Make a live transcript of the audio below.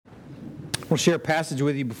I'll share a passage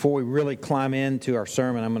with you before we really climb into our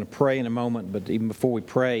sermon. I'm going to pray in a moment, but even before we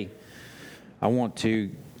pray, I want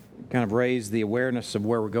to kind of raise the awareness of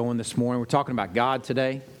where we're going this morning. We're talking about God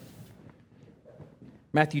today.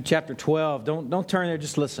 Matthew chapter 12. Don't turn there,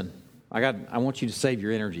 just listen. I want you to save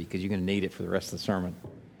your energy because you're going to need it for the rest of the sermon.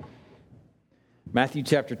 Matthew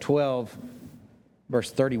chapter 12,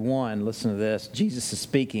 verse 31. Listen to this. Jesus is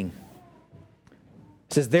speaking.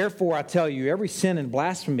 It says, "Therefore I tell you, every sin and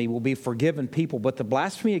blasphemy will be forgiven people, but the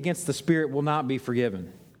blasphemy against the Spirit will not be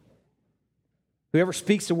forgiven. Whoever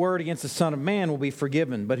speaks a word against the Son of Man will be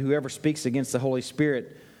forgiven, but whoever speaks against the Holy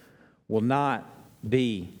Spirit will not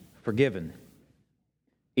be forgiven,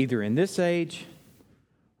 either in this age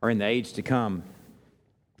or in the age to come."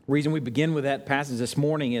 The reason we begin with that passage this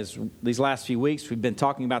morning is these last few weeks we've been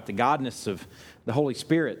talking about the godness of the Holy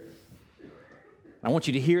Spirit. I want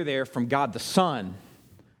you to hear there from God the Son.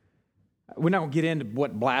 We're not going to get into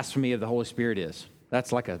what blasphemy of the Holy Spirit is.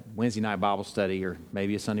 That's like a Wednesday night Bible study or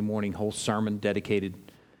maybe a Sunday morning whole sermon dedicated.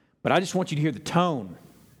 But I just want you to hear the tone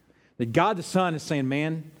that God the Son is saying,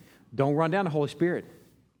 man, don't run down the Holy Spirit.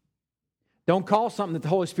 Don't call something that the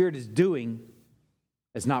Holy Spirit is doing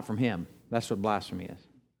as not from Him. That's what blasphemy is.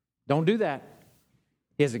 Don't do that.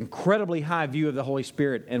 He has an incredibly high view of the Holy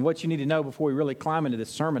Spirit. And what you need to know before we really climb into this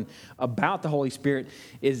sermon about the Holy Spirit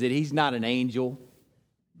is that He's not an angel.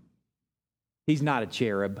 He's not a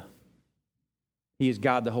cherub. He is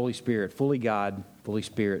God, the Holy Spirit, fully God, fully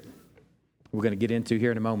Spirit. We're going to get into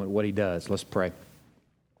here in a moment what He does. Let's pray.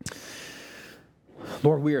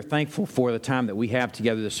 Lord, we are thankful for the time that we have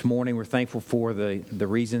together this morning. We're thankful for the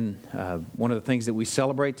reason, one of the things that we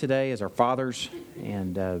celebrate today is our fathers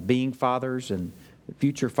and being fathers and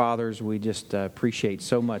future fathers. We just appreciate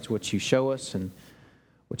so much what You show us and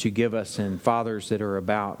what You give us, and fathers that are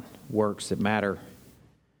about works that matter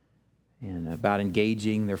and about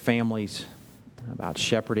engaging their families, about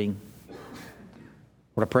shepherding.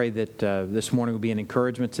 Lord, I pray that this morning will be an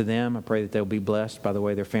encouragement to them. I pray that they'll be blessed by the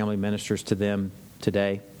way their family ministers to them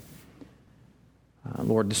today.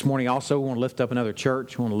 Lord, this morning also we want to lift up another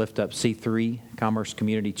church. We want to lift up Pt.3, Commerce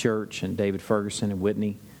Community Church, and David Ferguson and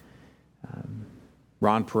Whitney,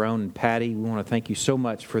 Ron Perone and Patty. We want to thank You so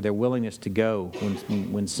much for their willingness to go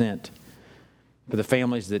when sent, for the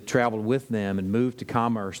families that traveled with them and moved to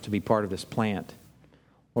Commerce to be part of this plant.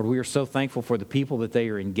 Lord, we are so thankful for the people that they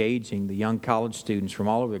are engaging, the young college students from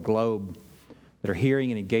all over the globe that are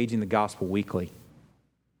hearing and engaging the gospel weekly.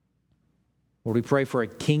 Lord, we pray for a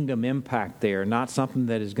kingdom impact there, not something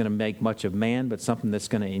that is going to make much of man, but something that's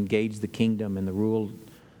going to engage the kingdom and the rule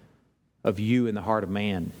of You in the heart of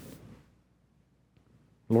man.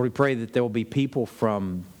 Lord, we pray that there will be people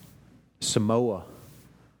from Samoa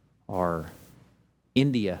or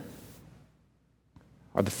India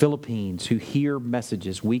or the Philippines who hear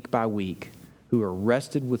messages week by week, who are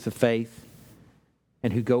arrested with the faith,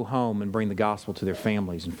 and who go home and bring the gospel to their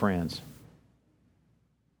families and friends.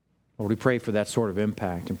 Lord, we pray for that sort of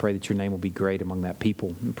impact and pray that Your name will be great among that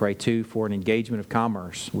people. We pray, too, for an engagement of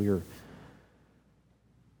commerce. We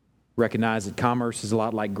recognize that commerce is a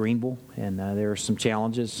lot like Greenville, and there are some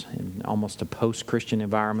challenges in almost a post-Christian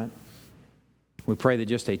environment. We pray that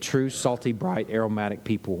just a true, salty, bright, aromatic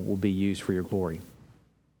people will be used for Your glory.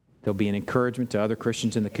 There'll be an encouragement to other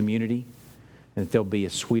Christians in the community, and that there'll be a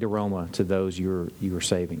sweet aroma to those you are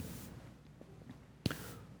saving.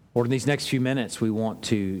 Lord, in these next few minutes, we want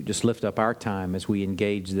to just lift up our time as we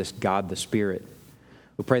engage this God the Spirit.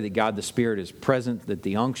 We pray that God the Spirit is present, that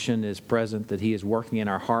the unction is present, that He is working in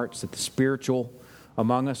our hearts, that the spiritual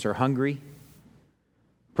among us are hungry.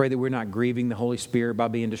 Pray that we're not grieving the Holy Spirit by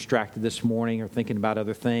being distracted this morning or thinking about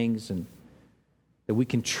other things, and that we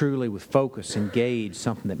can truly, with focus, engage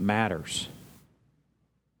something that matters.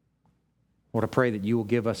 Lord, I pray that You will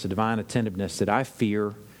give us a divine attentiveness that I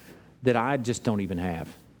fear that I just don't even have.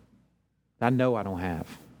 I know I don't have.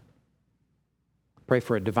 Pray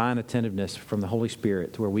for a divine attentiveness from the Holy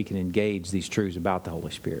Spirit to where we can engage these truths about the Holy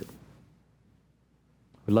Spirit.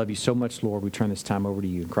 We love You so much, Lord. We turn this time over to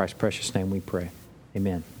You. In Christ's precious name we pray.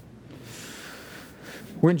 Amen.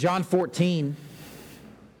 We're in John 14.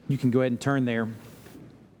 You can go ahead and turn there.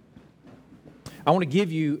 I want to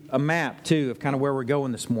give you a map, too, of kind of where we're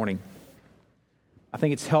going this morning. I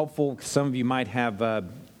think it's helpful. Some of you might have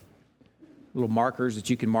little markers that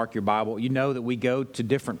you can mark your Bible. You know that we go to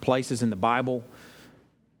different places in the Bible.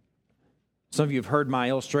 Some of you have heard my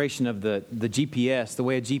illustration of the GPS, the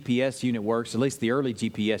way a GPS unit works, at least the early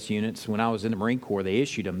GPS units. When I was in the Marine Corps, they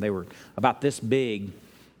issued them. They were about this big.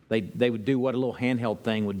 They would do what a little handheld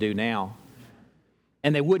thing would do now.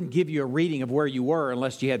 And they wouldn't give you a reading of where you were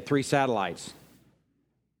unless you had 3 satellites.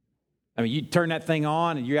 I mean, you turn that thing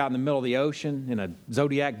on and you're out in the middle of the ocean in a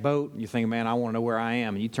Zodiac boat. And you're thinking, man, I want to know where I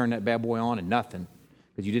am. And you turn that bad boy on and nothing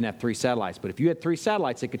because you didn't have 3 satellites. But if you had 3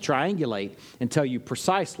 satellites, it could triangulate and tell you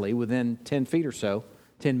precisely within 10 feet or so,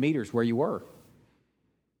 10 meters where you were.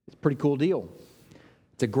 It's a pretty cool deal.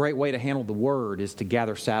 It's a great way to handle the word is to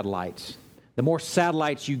gather satellites. The more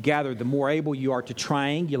satellites you gather, the more able you are to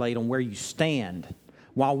triangulate on where you stand.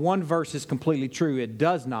 While one verse is completely true, it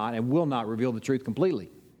does not and will not reveal the truth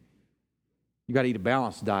completely. You got to eat a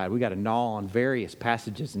balanced diet. We got to gnaw on various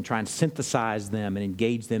passages and try and synthesize them and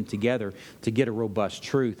engage them together to get a robust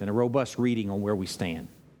truth and a robust reading on where we stand.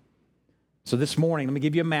 So this morning, let me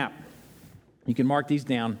give you a map. You can mark these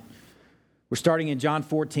down. We're starting in John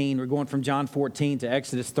 14. We're going from John 14 to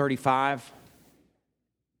Exodus 35.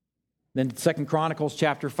 Then 2 Chronicles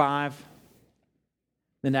chapter 5.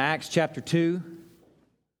 Then to Acts chapter 2.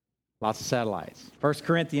 Lots of satellites. 1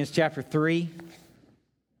 Corinthians chapter 3.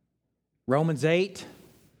 Romans 8.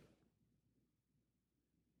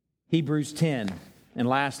 Hebrews 10. And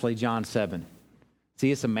lastly, John 7.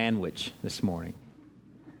 See, it's a manwich this morning.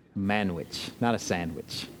 A manwich, not a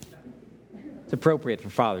sandwich. It's appropriate for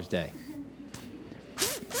Father's Day.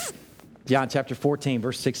 John chapter 14,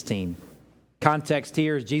 verse 16. Context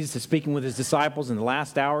here is Jesus is speaking with his disciples in the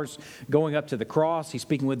last hours, going up to the cross. He's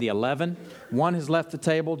speaking with the 11. One has left the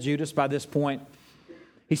table, Judas, by this point.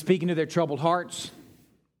 He's speaking to their troubled hearts.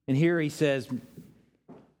 And here he says,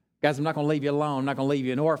 guys, I'm not going to leave you alone. I'm not going to leave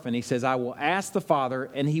you an orphan. He says, I will ask the Father,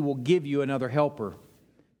 and he will give you another helper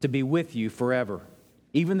to be with you forever.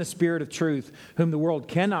 Even the Spirit of truth, whom the world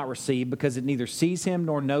cannot receive because it neither sees him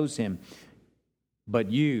nor knows him.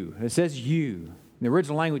 But you, it says you. In the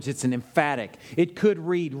original language, it's an emphatic. It could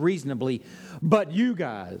read reasonably, but you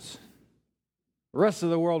guys. The rest of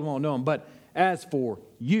the world won't know him. But as for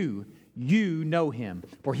you, you know him,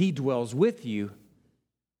 for he dwells with you.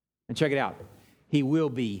 And check it out. He will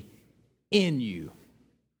be in you.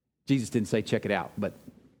 Jesus didn't say check it out, but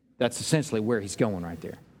that's essentially where he's going right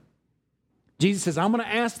there. Jesus says, I'm going to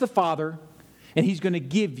ask the Father, and he's going to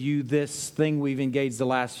give you this thing we've engaged the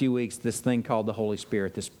last few weeks, this thing called the Holy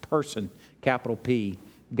Spirit, this person, capital P,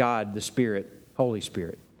 God, the Spirit, Holy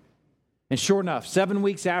Spirit. And sure enough, 7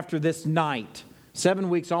 weeks after this night, 7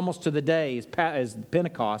 weeks almost to the day is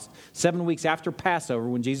Pentecost, 7 weeks after Passover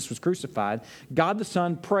when Jesus was crucified, God the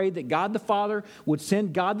Son prayed that God the Father would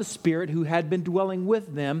send God the Spirit who had been dwelling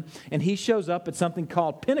with them, and he shows up at something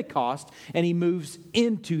called Pentecost, and he moves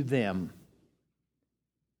into them.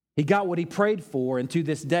 He got what he prayed for, and to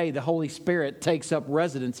this day, the Holy Spirit takes up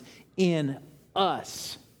residence in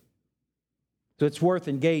us. So it's worth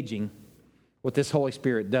engaging what this Holy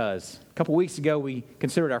Spirit does. A couple weeks ago, we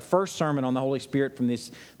considered our first sermon on the Holy Spirit from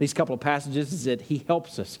these couple of passages is that he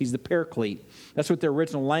helps us. He's the paraclete. That's what the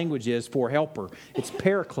original language is for helper. It's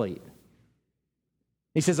paraclete.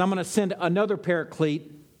 He says, I'm going to send another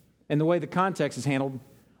paraclete, and the way the context is handled,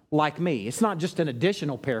 like me. It's not just an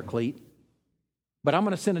additional paraclete, but I'm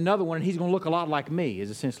going to send another one, and he's going to look a lot like me,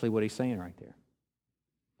 is essentially what he's saying right there.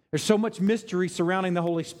 There's so much mystery surrounding the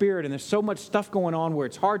Holy Spirit, and there's so much stuff going on where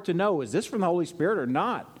it's hard to know, is this from the Holy Spirit or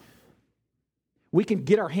not? We can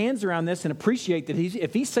get our hands around this and appreciate that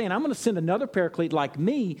if he's saying, I'm going to send another paraclete like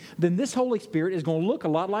me, then this Holy Spirit is going to look a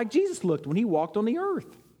lot like Jesus looked when he walked on the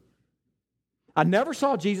earth. I never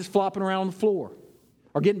saw Jesus flopping around on the floor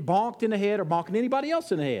or getting bonked in the head or bonking anybody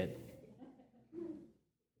else in the head.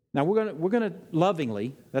 Now, we're going to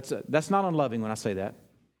lovingly, that's not unloving when I say that.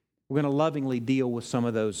 We're going to lovingly deal with some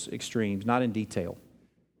of those extremes, not in detail.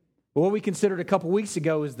 But what we considered a couple weeks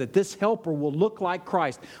ago is that this helper will look like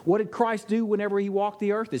Christ. What did Christ do whenever he walked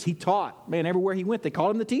the earth? Is he taught. Man, everywhere he went, they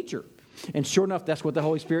called him the teacher. And sure enough, that's what the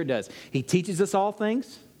Holy Spirit does. He teaches us all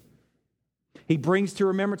things. He brings to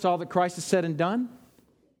remembrance all that Christ has said and done.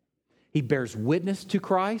 He bears witness to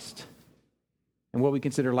Christ. And what we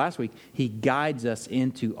considered last week, he guides us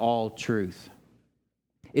into all truth.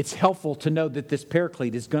 It's helpful to know that this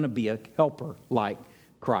paraclete is going to be a helper like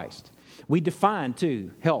Christ. We define,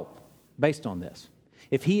 too, help based on this.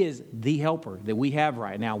 If he is the helper that we have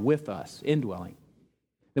right now with us, indwelling,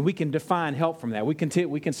 then we can define help from that. We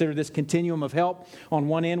consider this continuum of help. On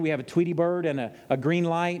one end, we have a Tweety bird and a green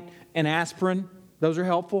light and aspirin. Those are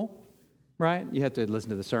helpful, right? You have to listen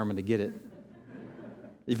to the sermon to get it,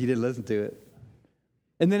 if you didn't listen to it.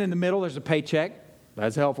 And then in the middle, there's a paycheck.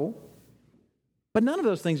 That's helpful. But none of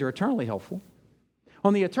those things are eternally helpful.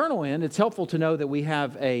 On the eternal end, it's helpful to know that we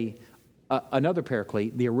have another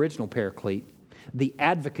paraclete, the original paraclete, the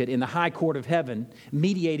advocate in the high court of heaven,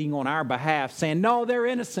 mediating on our behalf, saying, no, they're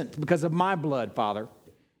innocent because of my blood, Father.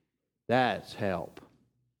 That's help.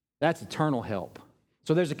 That's eternal help.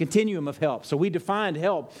 So there's a continuum of help. So we defined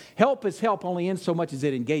help. Help is help only in so much as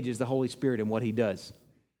it engages the Holy Spirit in what he does.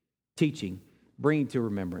 Teaching, bringing to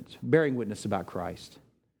remembrance, bearing witness about Christ,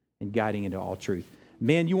 and guiding into all truth.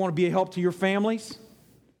 Men, you want to be a help to your families?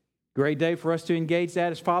 Great day for us to engage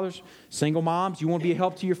that as fathers. Single moms, you want to be a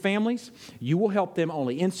help to your families? You will help them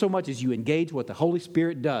only in so much as you engage what the Holy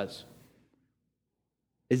Spirit does.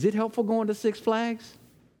 Is it helpful going to Six Flags?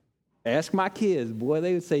 Ask my kids. Boy,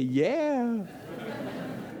 they would say, yeah.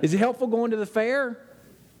 Is it helpful going to the fair?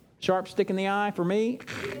 Sharp stick in the eye for me?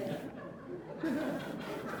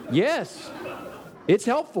 Yes. It's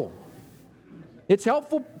helpful. It's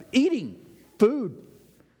helpful eating food.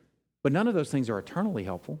 But none of those things are eternally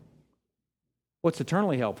helpful. What's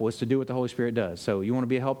eternally helpful is to do what the Holy Spirit does. So you want to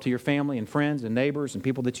be a help to your family and friends and neighbors and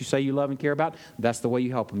people that you say you love and care about? That's the way you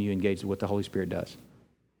help them. You engage with what the Holy Spirit does.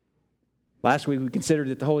 Last week we considered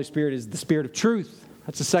that the Holy Spirit is the Spirit of truth.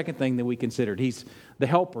 That's the second thing that we considered. He's the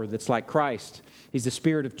helper that's like Christ. He's the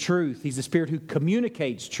Spirit of truth. He's the Spirit who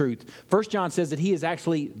communicates truth. 1 John says that he is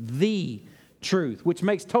actually the truth, which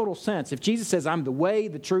makes total sense. If Jesus says, I'm the way,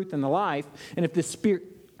 the truth, and the life, and if this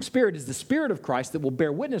Spirit is the Spirit of Christ that will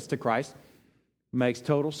bear witness to Christ, it makes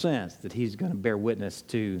total sense that he's going to bear witness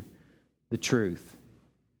to the truth.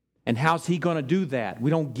 And how's he going to do that?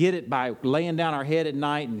 We don't get it by laying down our head at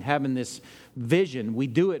night and having this vision. We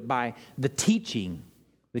do it by the teaching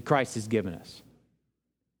that Christ has given us.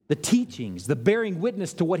 The teachings, the bearing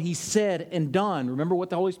witness to what he said and done. Remember what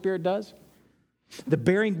the Holy Spirit does? The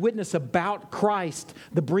bearing witness about Christ,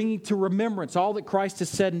 the bringing to remembrance all that Christ has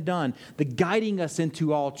said and done, the guiding us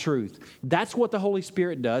into all truth. That's what the Holy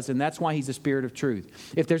Spirit does, and that's why he's a Spirit of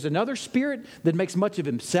truth. If there's another spirit that makes much of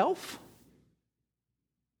himself,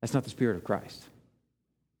 that's not the Spirit of Christ.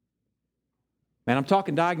 Man, I'm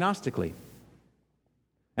talking diagnostically.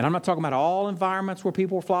 And I'm not talking about all environments where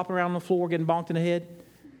people are flopping around on the floor getting bonked in the head.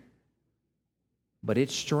 But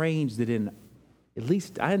it's strange that at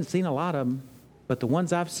least I hadn't seen a lot of them, but the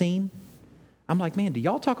ones I've seen, I'm like, man, do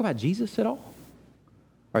y'all talk about Jesus at all?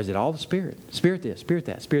 Or is it all the Spirit? Spirit this, Spirit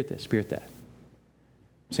that, Spirit this, Spirit that.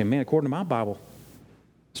 I'm saying, man, according to my Bible,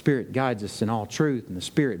 the Spirit guides us in all truth, and the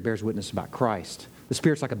Spirit bears witness about Christ. The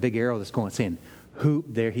Spirit's like a big arrow that's going saying,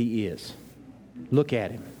 there he is. Look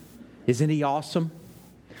at him. Isn't he awesome?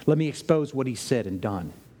 Let me expose what he said and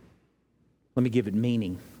done. Let me give it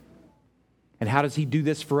meaning. And how does he do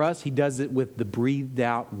this for us? He does it with the breathed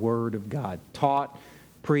out word of God. Taught,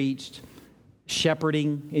 preached,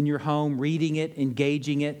 shepherding in your home, reading it,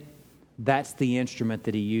 engaging it. That's the instrument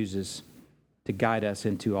that he uses to guide us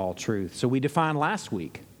into all truth. So we defined last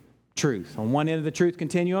week truth. On one end of the truth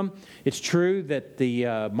continuum, it's true that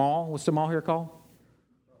the mall, what's the mall here called?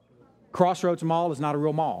 Crossroads Mall is not a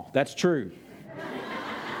real mall. That's true.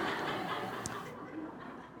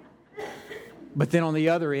 But then on the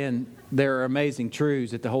other end, there are amazing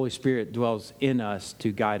truths that the Holy Spirit dwells in us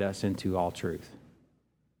to guide us into all truth.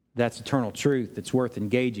 That's eternal truth that's worth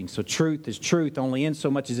engaging. So truth is truth only in so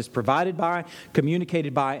much as it's provided by,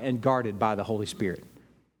 communicated by, and guarded by the Holy Spirit.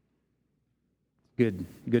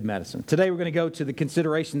 Good medicine. Today we're going to go to the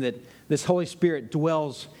consideration that this Holy Spirit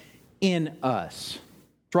dwells in us.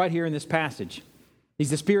 It's right here in this passage. He's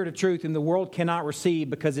the Spirit of truth, and the world cannot receive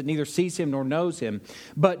because it neither sees him nor knows him.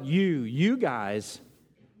 But you guys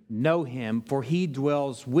know him, for he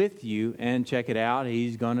dwells with you. And check it out,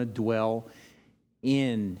 he's going to dwell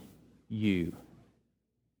in you.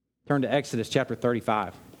 Turn to Exodus chapter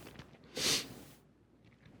 35.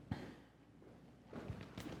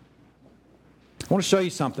 I want to show you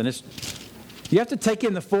something. You have to take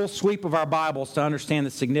in the full sweep of our Bibles to understand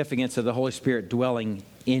the significance of the Holy Spirit dwelling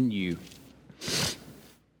in you.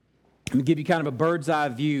 Let me give you kind of a bird's eye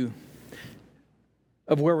view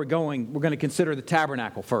of where we're going. We're going to consider the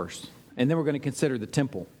tabernacle first, and then we're going to consider the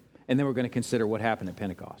temple, and then we're going to consider what happened at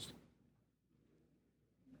Pentecost.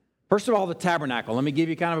 First of all, the tabernacle. Let me give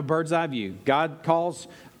you kind of a bird's eye view. God calls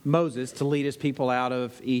Moses to lead his people out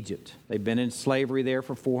of Egypt. They've been in slavery there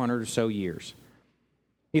for 400 or so years.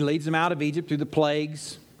 He leads them out of Egypt through the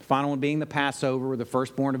plagues, the final one being the Passover, where the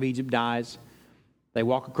firstborn of Egypt dies. They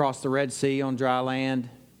walk across the Red Sea on dry land.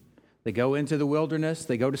 They go into the wilderness.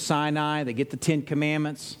 They go to Sinai. They get the 10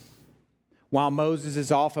 Commandments. While Moses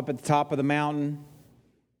is off up at the top of the mountain,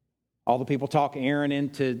 all the people talk Aaron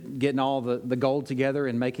into getting all the gold together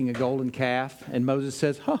and making a golden calf. And Moses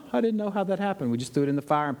says, I didn't know how that happened. We just threw it in the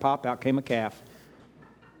fire and pop, out came a calf.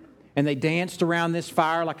 And they danced around this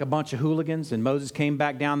fire like a bunch of hooligans. And Moses came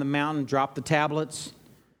back down the mountain, dropped the tablets.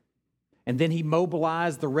 And then he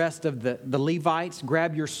mobilized the rest of the Levites.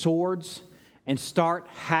 Grab your swords and start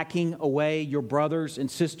hacking away your brothers and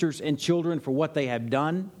sisters and children for what they have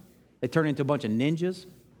done. They turn into a bunch of ninjas.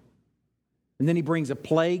 And then he brings a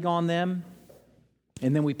plague on them.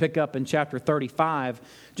 And then we pick up in chapter 35.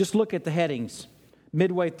 Just look at the headings.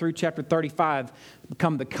 Midway through chapter 35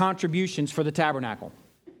 become the contributions for the tabernacle.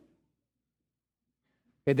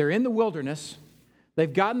 Okay, they're in the wilderness.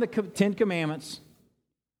 They've gotten the 10 Commandments.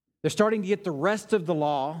 They're starting to get the rest of the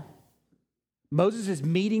law. Moses is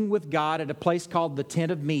meeting with God at a place called the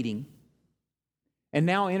Tent of Meeting. And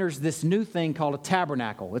now enters this new thing called a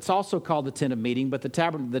tabernacle. It's also called the Tent of Meeting, but the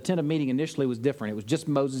Tent of Meeting initially was different. It was just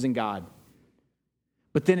Moses and God.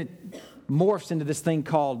 But then it morphs into this thing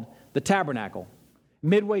called the tabernacle.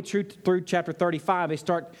 Midway through chapter 35, they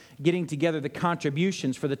start getting together the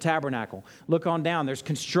contributions for the tabernacle. Look on down. There's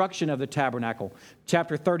construction of the tabernacle.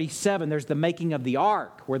 Chapter 37, there's the making of the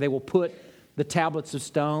ark, where they will put the tablets of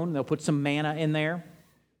stone. They'll put some manna in there.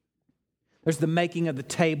 There's the making of the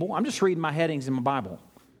table. I'm just reading my headings in my Bible.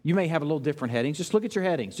 You may have a little different headings. Just look at your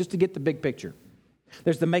headings, just to get the big picture.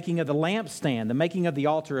 There's the making of the lampstand, the making of the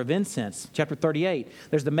altar of incense, chapter 38.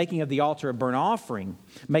 There's the making of the altar of burnt offering,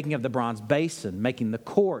 making of the bronze basin, making the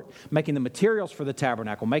court, making the materials for the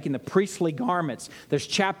tabernacle, making the priestly garments. There's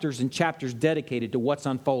chapters and chapters dedicated to what's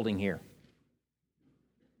unfolding here.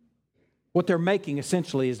 What they're making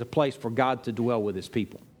essentially is a place for God to dwell with his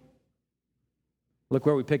people. Look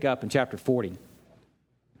where we pick up in chapter 40. It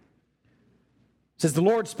says, the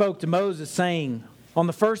Lord spoke to Moses, saying, on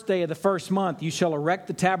the first day of the first month, you shall erect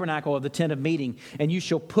the tabernacle of the tent of meeting, and you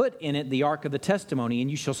shall put in it the ark of the testimony, and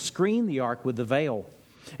you shall screen the ark with the veil.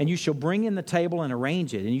 And you shall bring in the table and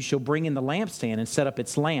arrange it, and you shall bring in the lampstand and set up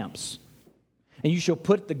its lamps. And you shall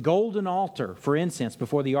put the golden altar for incense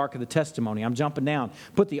before the ark of the testimony. I'm jumping down.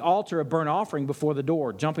 Put the altar of burnt offering before the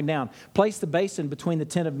door. Jumping down. Place the basin between the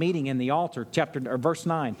tent of meeting and the altar. Verse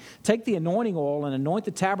 9. Take the anointing oil and anoint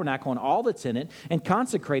the tabernacle and all that's in it, and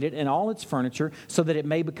consecrate it and all its furniture, so that it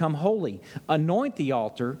may become holy. Anoint the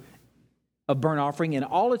altar of burnt offering and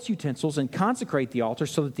all its utensils, and consecrate the altar,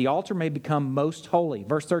 so that the altar may become most holy.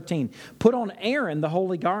 Verse 13, put on Aaron the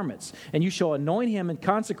holy garments, and you shall anoint him and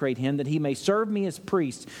consecrate him, that he may serve me as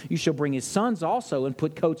priest. You shall bring his sons also, and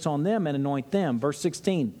put coats on them, and anoint them. Verse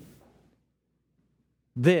 16,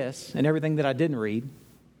 this, and everything that I didn't read,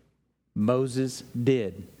 Moses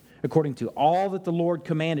did. According to all that the Lord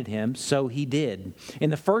commanded him, so he did.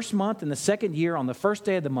 In the first month, in the second year, on the first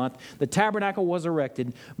day of the month, the tabernacle was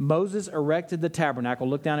erected. Moses erected the tabernacle.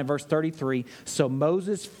 Look down at verse 33. So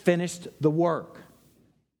Moses finished the work.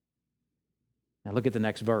 Now look at the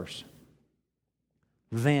next verse.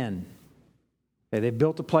 Then, they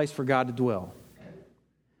built a place for God to dwell.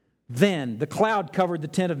 Then the cloud covered the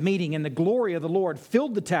tent of meeting, and the glory of the Lord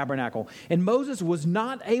filled the tabernacle. And Moses was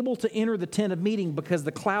not able to enter the tent of meeting because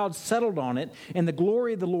the cloud settled on it, and the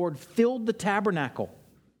glory of the Lord filled the tabernacle.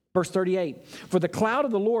 Verse 38, for the cloud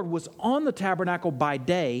of the Lord was on the tabernacle by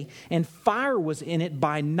day, and fire was in it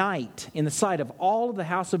by night, in the sight of all of the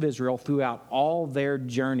house of Israel throughout all their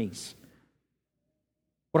journeys.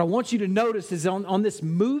 What I want you to notice is on this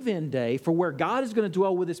move-in day for where God is going to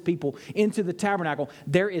dwell with his people into the tabernacle,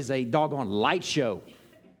 there is a doggone light show.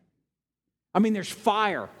 I mean, there's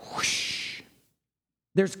fire. Whoosh.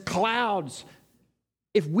 There's clouds.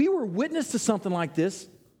 If we were witness to something like this,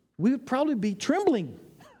 we would probably be trembling.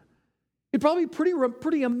 It'd probably be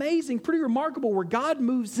pretty amazing, pretty remarkable, where God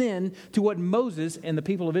moves in to what Moses and the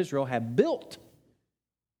people of Israel have built.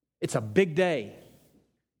 It's a big day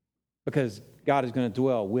because God is going to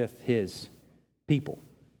dwell with his people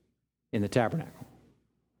in the tabernacle.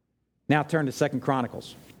 Now turn to 2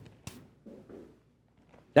 Chronicles.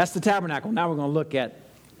 That's the tabernacle. Now we're going to look at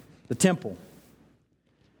the temple.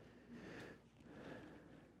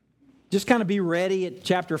 Just kind of be ready at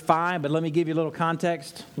chapter 5, but let me give you a little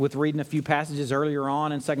context with reading a few passages earlier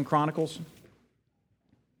on in 2 Chronicles.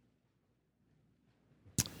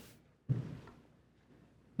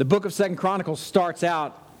 The book of 2 Chronicles starts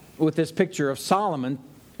out with this picture of Solomon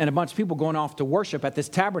and a bunch of people going off to worship at this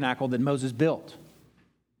tabernacle that Moses built.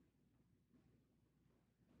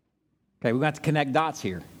 Okay, we've got to connect dots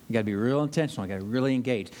here. You got to be real intentional. You got to really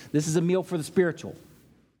engage. This is a meal for the spiritual.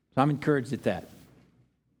 So I'm encouraged at that.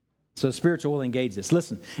 So the spiritual will engage this.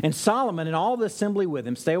 Listen, and Solomon and all the assembly with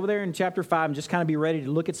him, stay over there in chapter 5 and just kind of be ready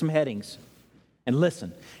to look at some headings. And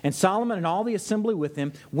listen, and Solomon and all the assembly with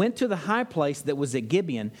him went to the high place that was at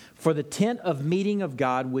Gibeon for the tent of meeting of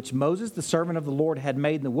God, which Moses, the servant of the Lord, had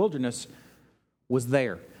made in the wilderness, was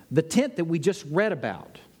there. The tent that we just read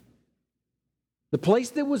about. The place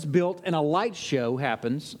that was built and a light show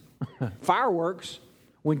happens, fireworks,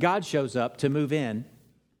 when God shows up to move in,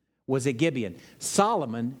 was at Gibeon.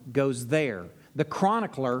 Solomon goes there. The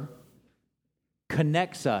chronicler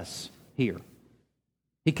connects us here.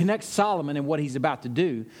 He connects Solomon and what he's about to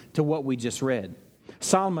do to what we just read.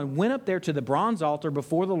 Solomon went up there to the bronze altar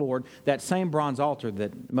before the Lord, that same bronze altar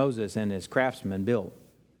that Moses and his craftsmen built,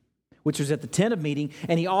 which was at the tent of meeting,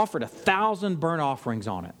 and he offered 1,000 burnt offerings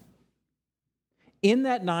on it. In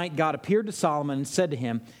that night, God appeared to Solomon and said to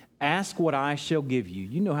him, ask what I shall give you.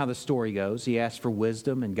 You know how the story goes. He asked for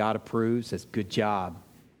wisdom, and God approves, says, good job.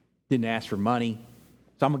 Didn't ask for money.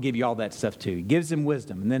 So I'm going to give you all that stuff too. He gives him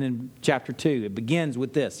wisdom. And then in chapter 2, it begins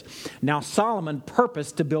with this. Now Solomon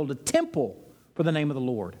purposed to build a temple for the name of the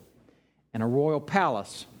Lord and a royal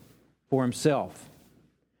palace for himself.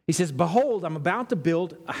 He says, behold, I'm about to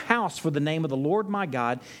build a house for the name of the Lord my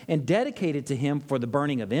God and dedicate it to him for the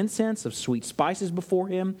burning of incense, of sweet spices before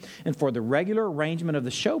him, and for the regular arrangement of the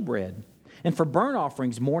showbread, and for burnt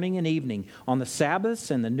offerings morning and evening, on the Sabbaths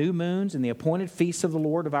and the new moons and the appointed feasts of the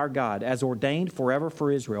Lord of our God, as ordained forever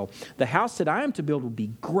for Israel. The house that I am to build will be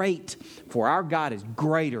great, for our God is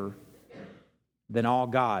greater than all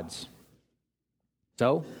gods.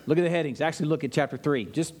 So, look at the headings. Actually, look at chapter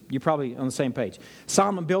 3. You're probably on the same page.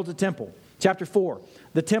 Solomon built a temple. Chapter 4,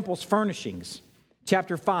 the temple's furnishings.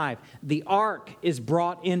 Chapter 5, the ark is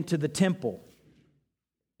brought into the temple.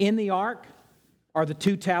 In the ark are the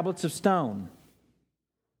 2 tablets of stone.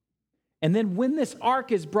 And then when this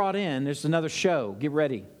ark is brought in, there's another show. Get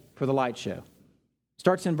ready for the light show.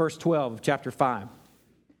 Starts in verse 12 of chapter 5.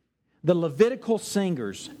 The Levitical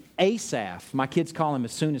singers, Asaph, my kids call him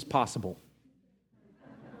as soon as possible.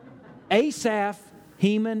 Asaph,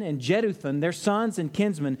 Heman, and Jeduthun, their sons and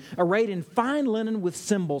kinsmen, arrayed in fine linen with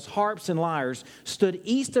cymbals, harps, and lyres, stood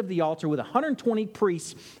east of the altar with 120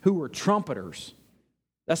 priests who were trumpeters.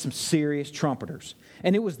 That's some serious trumpeters.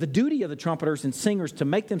 And it was the duty of the trumpeters and singers to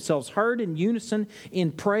make themselves heard in unison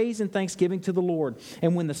in praise and thanksgiving to the Lord.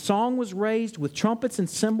 And when the song was raised with trumpets and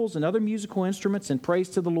cymbals and other musical instruments in praise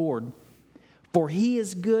to the Lord, for he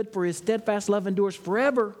is good, for his steadfast love endures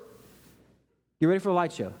forever. You ready for the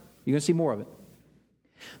light show? You're going to see more of it.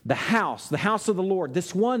 The house of the Lord,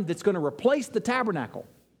 this one that's going to replace the tabernacle.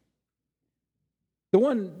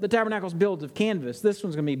 The tabernacle's built of canvas. This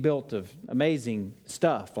one's going to be built of amazing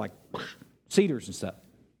stuff like cedars and stuff.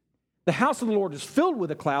 The house of the Lord is filled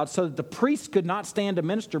with a cloud so that the priests could not stand to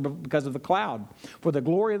minister because of the cloud. For the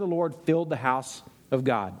glory of the Lord filled the house of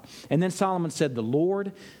God. And then Solomon said, the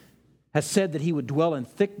Lord has said that he would dwell in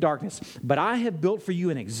thick darkness, but I have built for you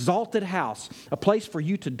an exalted house, a place for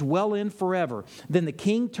you to dwell in forever. Then the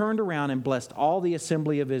king turned around and blessed all the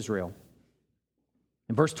assembly of Israel.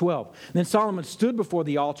 In verse 12, then Solomon stood before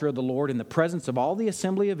the altar of the Lord in the presence of all the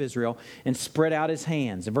assembly of Israel and spread out his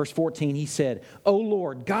hands. In verse 14, he said, O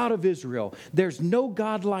Lord, God of Israel, there's no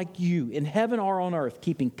God like you in heaven or on earth,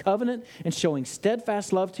 keeping covenant and showing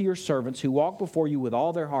steadfast love to your servants who walk before you with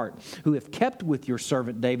all their heart, who have kept with your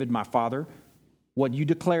servant David, my father, what you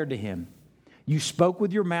declared to him. You spoke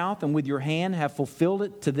with your mouth and with your hand have fulfilled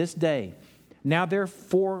it to this day. Now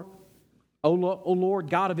therefore, O Lord,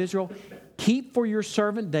 God of Israel, keep for your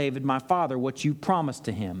servant David, my father, what you promised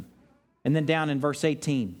to him. And then down in verse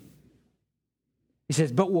 18, he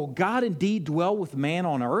says, but will God indeed dwell with man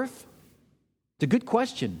on earth? It's a good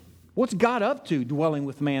question. What's God up to dwelling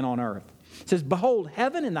with man on earth? It says, behold,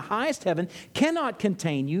 heaven and the highest heaven cannot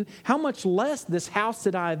contain you. How much less this house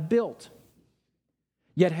that I have built?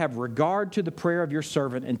 Yet have regard to the prayer of your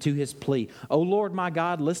servant and to his plea. O Lord my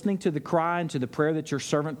God, listening to the cry and to the prayer that your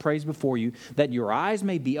servant prays before you, that your eyes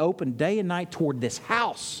may be open day and night toward this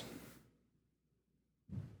house.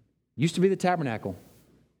 Used to be the tabernacle.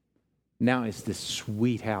 Now it's this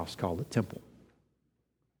sweet house called the temple.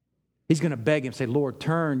 He's going to beg him, say, Lord,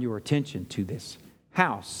 turn your attention to this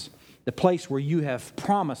house, the place where you have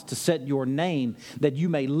promised to set your name, that you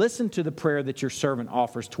may listen to the prayer that your servant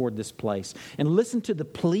offers toward this place, and listen to the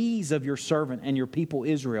pleas of your servant and your people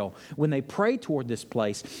Israel when they pray toward this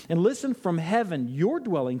place, and listen from heaven, your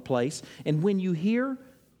dwelling place, and when you hear,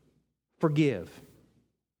 forgive.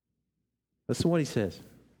 Listen to what he says.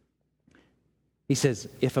 He says,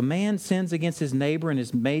 if a man sins against his neighbor and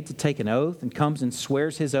is made to take an oath and comes and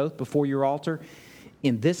swears his oath before your altar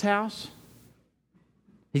in this house,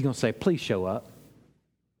 he's going to say, please show up.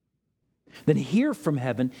 Then hear from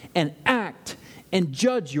heaven and act and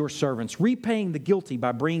judge your servants, repaying the guilty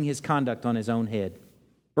by bringing his conduct on his own head.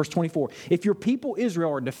 Verse 24, if your people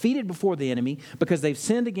Israel are defeated before the enemy because they've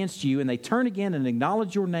sinned against you and they turn again and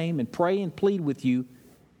acknowledge your name and pray and plead with you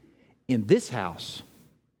in this house,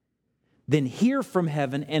 then hear from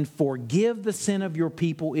heaven and forgive the sin of your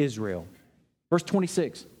people Israel. Verse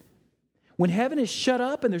 26, when heaven is shut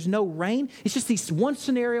up and there's no rain, it's just these one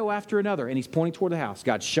scenario after another. And he's pointing toward the house.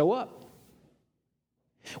 God, show up.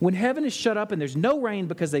 When heaven is shut up and there's no rain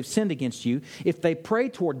because they've sinned against you, if they pray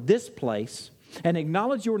toward this place and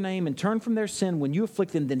acknowledge your name and turn from their sin when you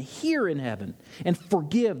afflict them, then hear in heaven and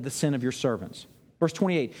forgive the sin of your servants. Verse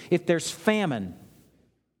 28, if there's famine,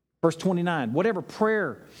 verse 29, whatever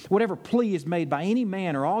prayer, whatever plea is made by any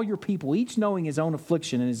man or all your people, each knowing his own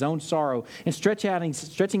affliction and his own sorrow, and stretching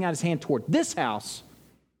out his hand toward this house,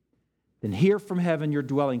 then hear from heaven your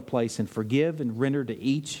dwelling place and forgive and render to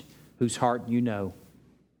each whose heart you know,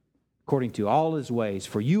 according to all his ways.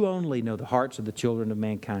 For you only know the hearts of the children of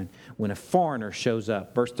mankind. When a foreigner shows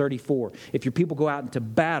up, verse 34, if your people go out into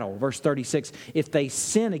battle, verse 36, if they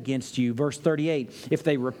sin against you, verse 38, if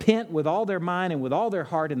they repent with all their mind and with all their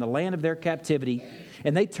heart in the land of their captivity,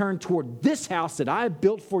 and they turn toward this house that I have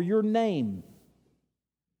built for your name,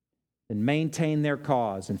 then maintain their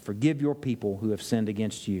cause and forgive your people who have sinned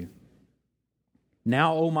against you.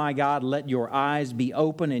 Now, O my God, let your eyes be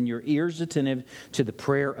open and your ears attentive to the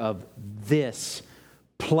prayer of this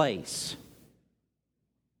place.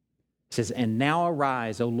 It says, and now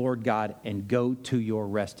arise, O Lord God, and go to your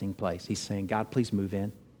resting place. He's saying, God, please move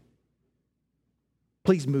in.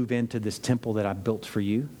 Please move into this temple that I built for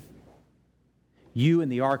you. You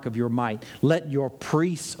and the ark of your might. Let your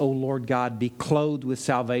priests, O Lord God, be clothed with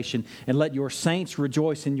salvation, and let your saints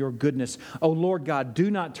rejoice in your goodness. O Lord God,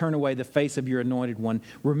 do not turn away the face of your anointed one.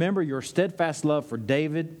 Remember your steadfast love for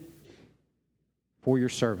David, for your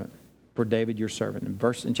servant, for David your servant.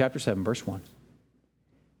 In chapter 7, verse 1.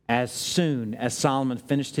 As soon as Solomon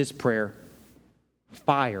finished his prayer,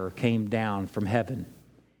 fire came down from heaven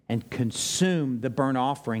and consumed the burnt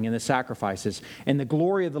offering and the sacrifices, and the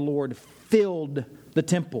glory of the Lord filled the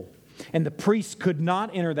temple. And the priests could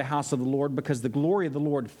not enter the house of the Lord because the glory of the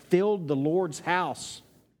Lord filled the Lord's house.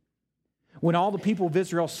 When all the people of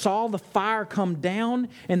Israel saw the fire come down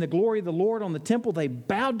and the glory of the Lord on the temple, they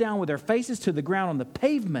bowed down with their faces to the ground on the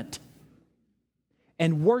pavement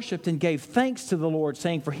and worshiped and gave thanks to the Lord,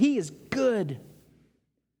 saying, for he is good,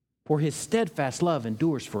 for his steadfast love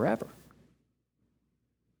endures forever.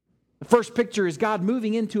 The first picture is God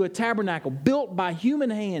moving into a tabernacle built by human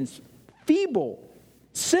hands, feeble,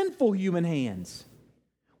 sinful human hands,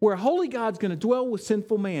 where a holy God's going to dwell with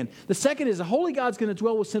sinful man. The second is a holy God's going to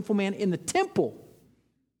dwell with sinful man in the temple.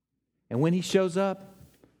 And when he shows up,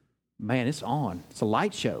 man, it's on. It's a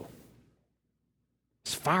light show.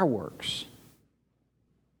 It's fireworks.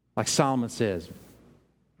 Like Solomon says,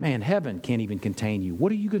 man, heaven can't even contain you.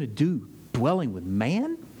 What are you going to do, dwelling with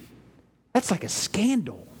man? That's like a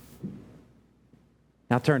scandal.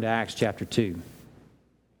 Now turn to Acts chapter 2.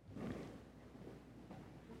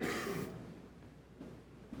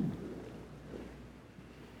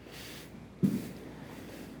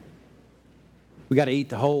 We got to eat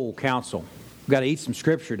the whole counsel. We got to eat some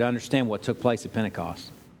scripture to understand what took place at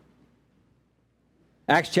Pentecost.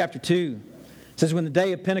 Acts chapter 2 says, when the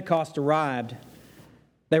day of Pentecost arrived,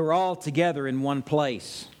 they were all together in one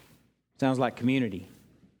place. Sounds like community.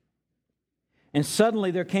 And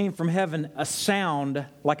suddenly there came from heaven a sound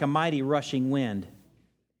like a mighty rushing wind,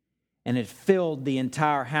 and it filled the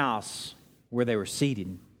entire house where they were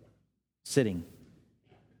sitting.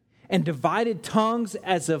 And divided tongues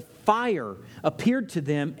as of fire appeared to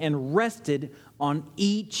them and rested on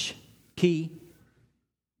each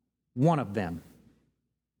one of them.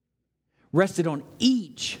 Rested on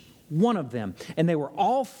each one of them. And they were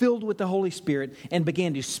all filled with the Holy Spirit and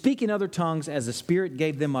began to speak in other tongues as the Spirit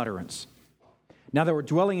gave them utterance. Now there were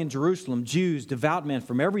dwelling in Jerusalem Jews, devout men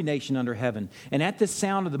from every nation under heaven. And at this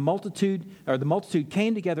sound of the multitude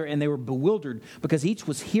came together, and they were bewildered because each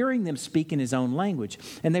was hearing them speak in his own language.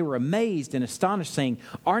 And they were amazed and astonished, saying,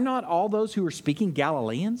 are not all those who are speaking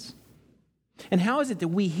Galileans? And how is it that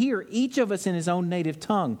we hear each of us in his own native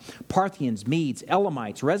tongue? Parthians, Medes,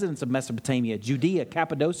 Elamites, residents of Mesopotamia, Judea,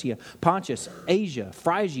 Cappadocia, Pontus, Asia,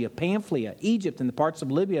 Phrygia, Pamphylia, Egypt, and the parts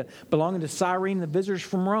of Libya belonging to Cyrene, and the visitors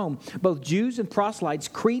from Rome, both Jews and proselytes,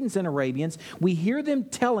 Cretans and Arabians, we hear them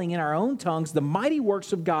telling in our own tongues the mighty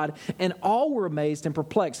works of God, and all were amazed and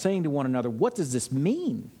perplexed, saying to one another, what does this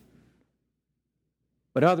mean?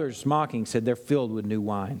 But others, mocking, said they're filled with new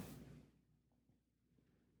wine.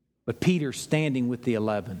 But Peter, standing with the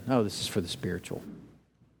 11, this is for the spiritual.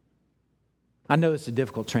 I know it's a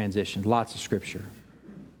difficult transition, lots of scripture.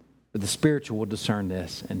 But the spiritual will discern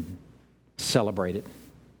this and celebrate it.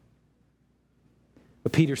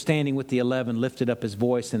 But Peter, standing with the 11, lifted up his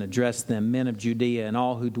voice and addressed them, men of Judea and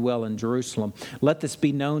all who dwell in Jerusalem. Let this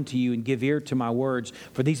be known to you and give ear to my words.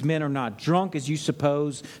 For these men are not drunk as you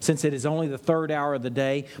suppose, since it is only the third hour of the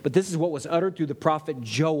day. But this is what was uttered through the prophet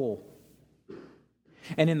Joel.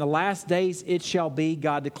 And in the last days it shall be,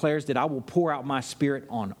 God declares, that I will pour out my spirit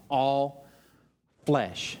on all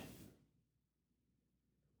flesh.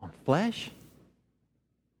 On flesh?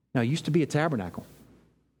 Now, it used to be a tabernacle,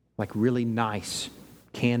 like really nice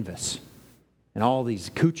canvas and all these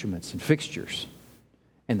accoutrements and fixtures.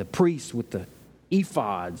 And the priests with the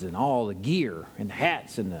ephods and all the gear and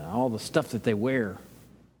hats and all the stuff that they wear.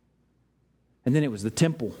 And then it was the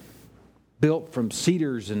temple, built from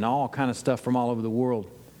cedars and all kind of stuff from all over the world.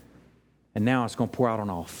 And now it's going to pour out on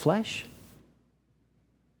all flesh.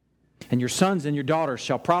 And your sons and your daughters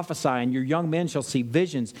shall prophesy, and your young men shall see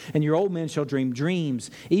visions, and your old men shall dream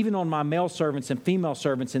dreams. Even on my male servants and female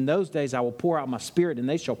servants, in those days I will pour out my spirit, and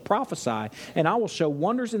they shall prophesy. And I will show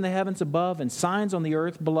wonders in the heavens above and signs on the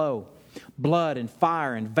earth below, blood and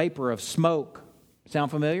fire and vapor of smoke.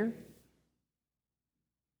 Sound familiar?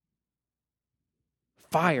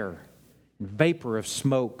 Fire and vapor of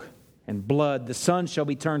smoke and blood. The sun shall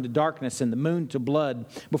be turned to darkness and the moon to blood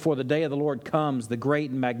before the day of the Lord comes, the great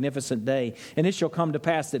and magnificent day. And it shall come to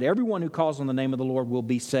pass that everyone who calls on the name of the Lord will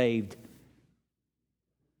be saved.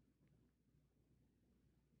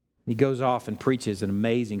 He goes off and preaches an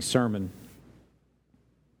amazing sermon.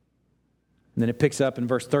 And then it picks up in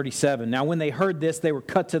verse 37. Now when they heard this, they were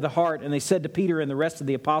cut to the heart, and they said to Peter and the rest of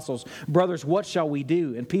the apostles, "Brothers, what shall we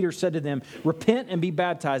do?" And Peter said to them, "Repent and be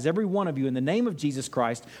baptized, every one of you, in the name of Jesus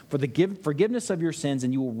Christ, for the forgiveness of your sins,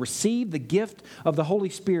 and you will receive the gift of the Holy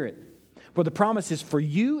Spirit. For the promise is for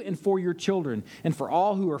you and for your children, and for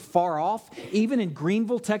all who are far off, even in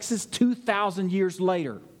Greenville, Texas, 2,000 years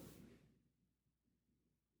later."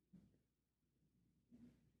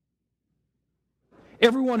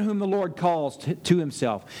 Everyone whom the Lord calls to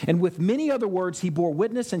himself. And with many other words he bore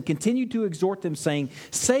witness and continued to exhort them, saying,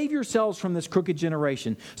 "Save yourselves from this crooked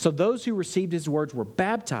generation." So those who received his words were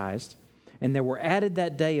baptized, and there were added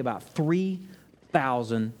that day about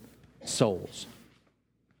 3,000 souls.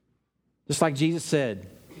 Just like Jesus said,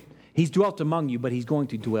 he's dwelt among you, but he's going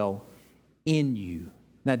to dwell in you.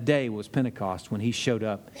 That day was Pentecost when he showed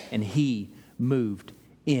up and he moved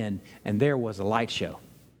in, and there was a light show.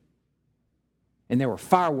 And there were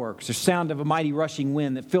fireworks, the sound of a mighty rushing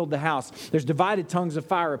wind that filled the house. There's divided tongues of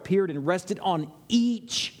fire appeared and rested on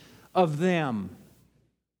each of them.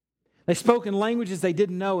 They spoke in languages they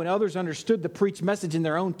didn't know, and others understood the preached message in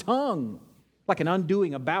their own tongue, like an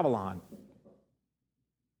undoing of Babylon.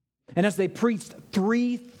 And as they preached,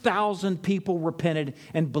 3,000 people repented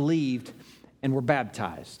and believed and were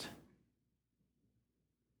baptized.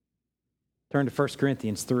 Turn to 1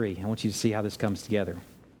 Corinthians 3. I want you to see how this comes together.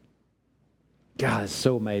 God, it's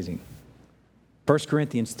so amazing. 1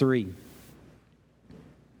 Corinthians 3.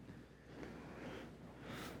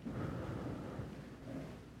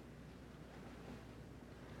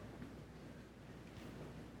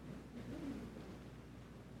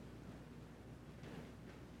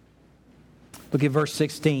 Look at verse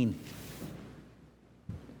 16.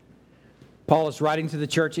 Paul is writing to the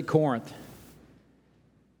church at Corinth.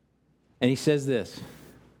 And he says this. He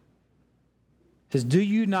says, "Do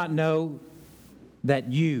you not know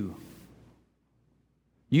that you,"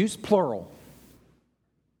 use plural.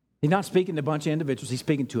 He's not speaking to a bunch of individuals. He's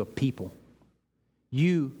speaking to a people.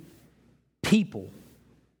 You people,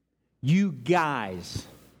 you guys,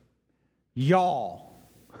 y'all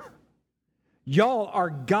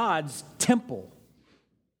are God's temple,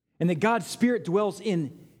 and that God's Spirit dwells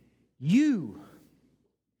in you.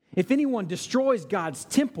 If anyone destroys God's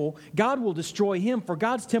temple, God will destroy him, for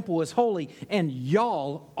God's temple is holy, and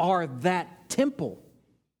y'all are that temple.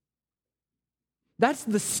 That's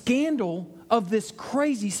the scandal of this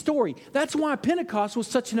crazy story. That's why Pentecost was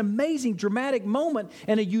such an amazing, dramatic moment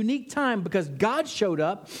and a unique time, because God showed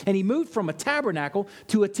up and he moved from a tabernacle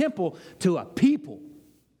to a temple to a people.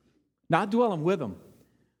 Not dwelling with them,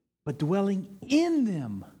 but dwelling in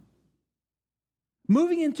them.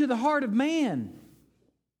 Moving into the heart of man.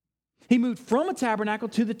 He moved from a tabernacle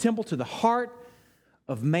to the temple to the heart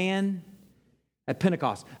of man at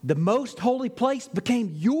Pentecost. The most holy place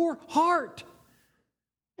became your heart.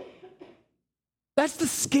 That's the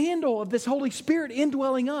scandal of this Holy Spirit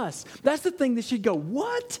indwelling us. That's the thing that should go,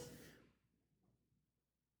 what?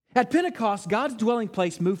 At Pentecost, God's dwelling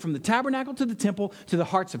place moved from the tabernacle to the temple to the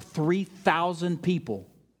hearts of 3,000 people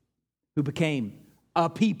who became a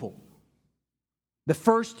people. The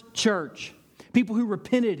first church. People who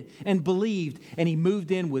repented and believed, and he moved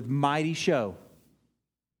in with mighty show,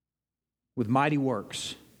 with mighty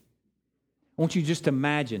works. I want you to just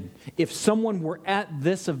imagine if someone were at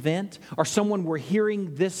this event or someone were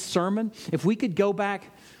hearing this sermon, if we could go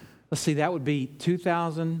back, let's see, that would be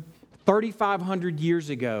 3,500 years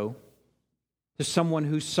ago to someone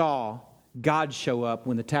who saw God show up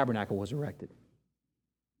when the tabernacle was erected.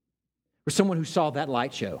 Or someone who saw that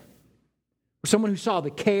light show. Someone who saw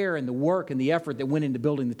the care and the work and the effort that went into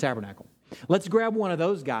building the tabernacle. Let's grab one of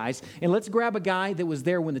those guys, and let's grab a guy that was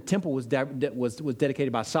there when the temple was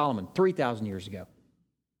dedicated by Solomon 3,000 years ago.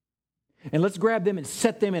 And let's grab them and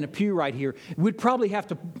set them in a pew right here. We'd probably have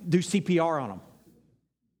to do CPR on them.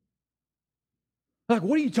 Like,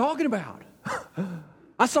 what are you talking about?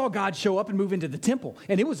 I saw God show up and move into the temple,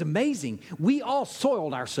 and it was amazing. We all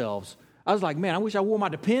soiled ourselves. I was like, man, I wish I wore my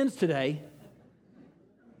Depends today.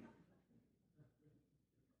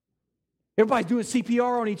 Everybody's doing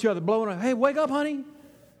CPR on each other, blowing up. Hey, wake up, honey.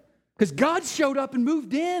 Because God showed up and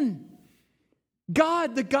moved in.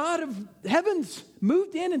 God, the God of heavens,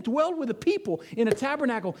 moved in and dwelled with the people in a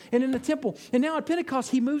tabernacle and in a temple. And now at Pentecost,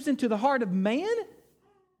 he moves into the heart of man?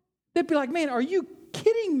 They'd be like, man, are you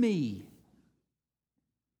kidding me?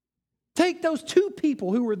 Take those two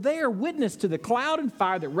people who were there, witness to the cloud and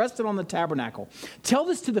fire that rested on the tabernacle. Tell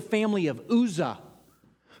this to the family of Uzzah,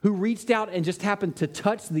 who reached out and just happened to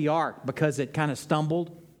touch the ark because it kind of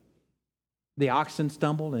stumbled. The oxen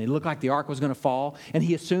stumbled, and it looked like the ark was going to fall, and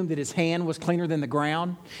he assumed that his hand was cleaner than the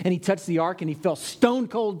ground, and he touched the ark, and he fell stone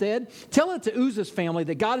cold dead. Tell it to Uzzah's family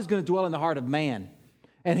that God is going to dwell in the heart of man.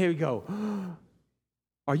 And here we go.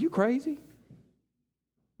 Are you crazy?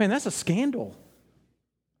 Man, that's a scandal.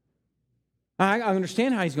 I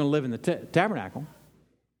understand how he's going to live in the tabernacle.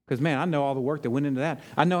 Because, man, I know all the work that went into that.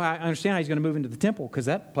 I understand how he's going to move into the temple because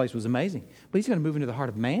that place was amazing. But he's going to move into the heart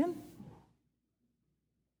of man?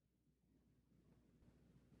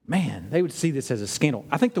 Man, they would see this as a scandal.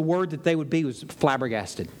 I think the word that they would be was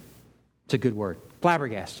flabbergasted. It's a good word.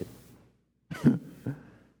 Flabbergasted.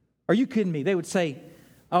 Are you kidding me? They would say,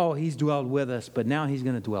 oh, he's dwelled with us, but now he's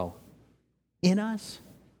going to dwell in us?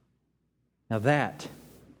 Now that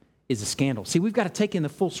is a scandal. See, we've got to take in the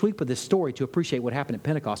full sweep of this story to appreciate what happened at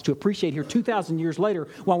Pentecost, to appreciate here 2,000 years later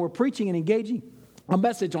while we're preaching and engaging a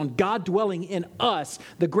message on God dwelling in us,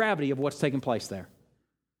 the gravity of what's taking place there.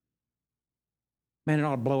 Man, it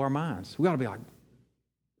ought to blow our minds. We ought to be like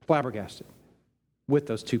flabbergasted with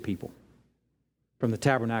those two people from the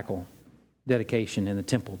tabernacle dedication and the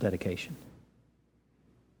temple dedication.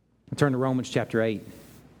 I turn to Romans chapter 8.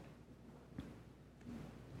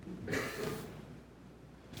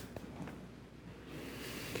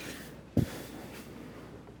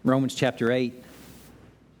 Romans chapter 8.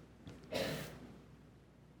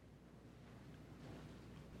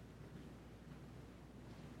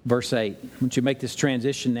 Verse 8. Once you make this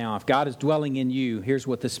transition now, if God is dwelling in you, here's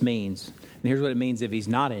what this means. And here's what it means if he's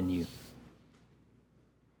not in you.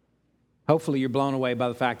 Hopefully you're blown away by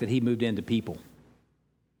the fact that he moved into people.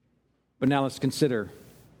 But now let's consider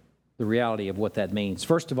the reality of what that means.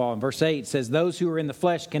 First of all, in verse 8, it says, those who are in the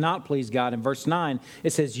flesh cannot please God. In verse 9, it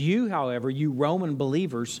says, you, however, you Roman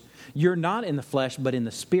believers, you're not in the flesh, but in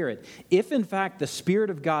the Spirit. If, in fact, the Spirit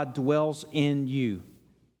of God dwells in you.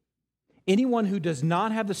 Anyone who does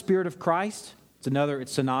not have the Spirit of Christ,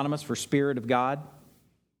 it's synonymous for Spirit of God,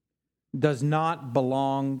 does not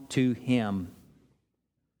belong to him.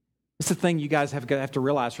 It's the thing you guys have to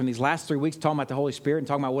realize from these last 3 weeks, talking about the Holy Spirit and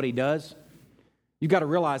talking about what he does. You've got to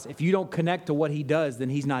realize if you don't connect to what he does, then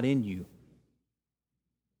he's not in you.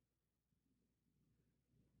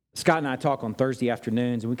 Scott and I talk on Thursday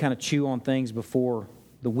afternoons, and we kind of chew on things before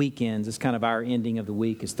the weekends. It's kind of our ending of the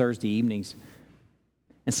week is Thursday evenings.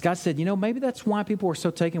 And Scott said, maybe that's why people are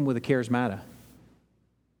so taken with the charismata.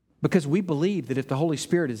 Because we believe that if the Holy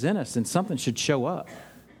Spirit is in us, then something should show up.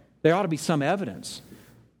 There ought to be some evidence.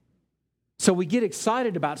 So we get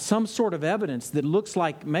excited about some sort of evidence that looks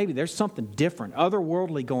like maybe there's something different,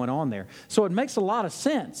 otherworldly going on there. So it makes a lot of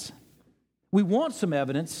sense. We want some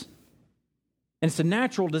evidence, and it's a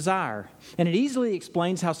natural desire. And it easily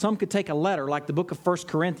explains how some could take a letter like the book of 1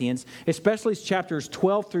 Corinthians, especially chapters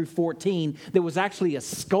 12 through 14, that was actually a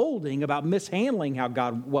scolding about mishandling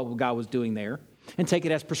what God was doing there, and take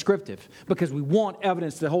it as prescriptive because we want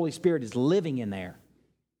evidence that the Holy Spirit is living in there.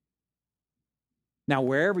 Now,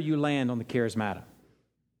 wherever you land on the charismata,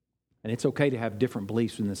 and it's okay to have different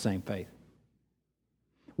beliefs in the same faith.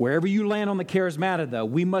 Wherever you land on the charismata, though,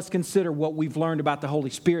 we must consider what we've learned about the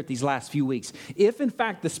Holy Spirit these last few weeks. If, in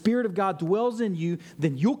fact, the Spirit of God dwells in you,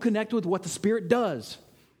 then you'll connect with what the Spirit does.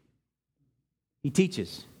 He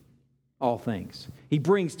teaches all things. He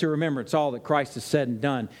brings to remembrance all that Christ has said and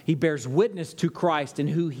done. He bears witness to Christ and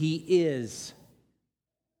who he is.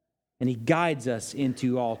 And he guides us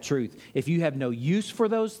into all truth. If you have no use for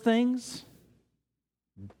those things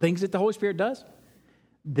that the Holy Spirit does,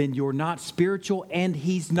 then you're not spiritual and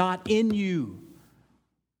he's not in you.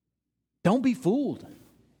 Don't be fooled.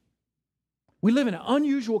 We live in an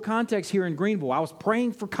unusual context here in Greenville. I was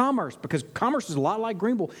praying for Commerce because Commerce is a lot like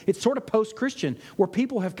Greenville. It's sort of post-Christian where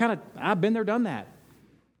people have I've been there, done that.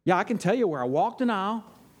 Yeah, I can tell you where I walked an aisle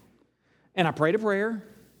and I prayed a prayer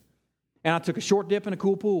and I took a short dip in a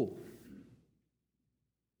cool pool.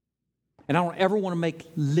 And I don't ever want to make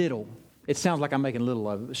little. It sounds like I'm making little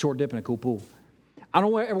of it, a short dip in a cool pool. I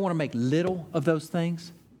don't ever want to make little of those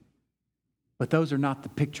things, but those are not the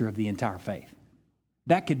picture of the entire faith.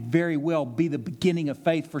 That could very well be the beginning of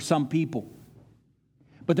faith for some people.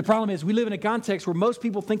 But the problem is we live in a context where most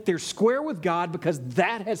people think they're square with God because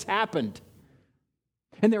that has happened.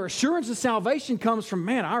 And their assurance of salvation comes from,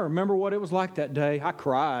 man, I remember what it was like that day. I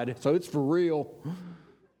cried, so it's for real.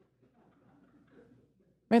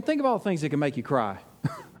 Man, think of all the things that can make you cry.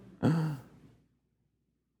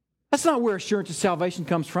 That's not where assurance of salvation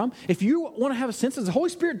comes from. If you want to have a sense, does the Holy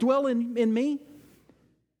Spirit dwell in me?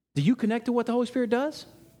 Do you connect to what the Holy Spirit does?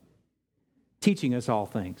 Teaching us all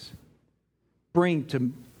things. Bring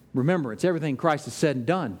to remembrance everything Christ has said and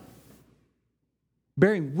done.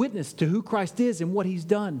 Bearing witness to who Christ is and what He's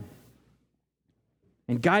done.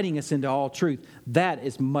 And guiding us into all truth. That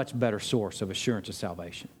is a much better source of assurance of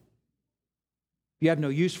salvation. You have no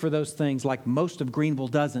use for those things like most of Greenville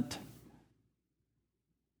doesn't.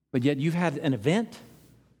 But yet you've had an event.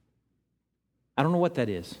 I don't know what that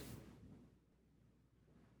is.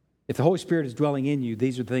 If the Holy Spirit is dwelling in you,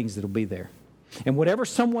 these are the things that will be there. And whatever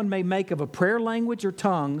someone may make of a prayer language or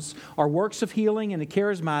tongues or works of healing and a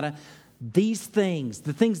charismata, these things,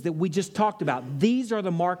 the things that we just talked about, these are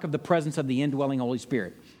the mark of the presence of the indwelling Holy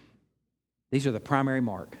Spirit. These are the primary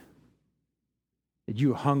mark that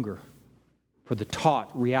you hunger for the taught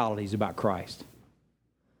realities about Christ.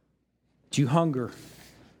 That you hunger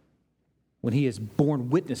when He is borne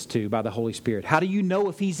witness to by the Holy Spirit. How do you know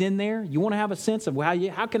if He's in there? You want to have a sense of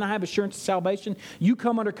how can I have assurance of salvation? You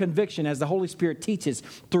come under conviction as the Holy Spirit teaches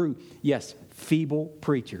through, yes, feeble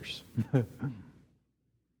preachers.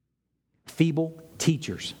 Feeble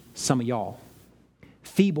teachers, some of y'all.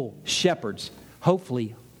 Feeble shepherds,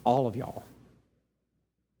 hopefully all of y'all.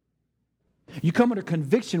 You come under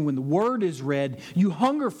conviction when the Word is read. You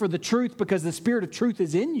hunger for the truth because the Spirit of truth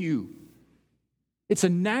is in you. It's a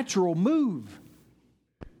natural move.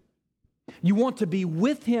 You want to be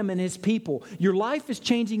with Him and His people. Your life is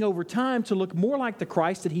changing over time to look more like the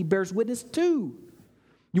Christ that He bears witness to.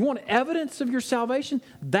 You want evidence of your salvation?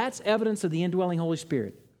 That's evidence of the indwelling Holy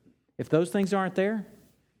Spirit. If those things aren't there,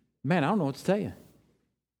 man, I don't know what to tell you.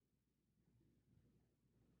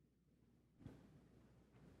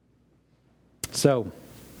 So,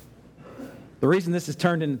 the reason this has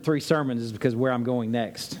turned into 3 sermons is because where I'm going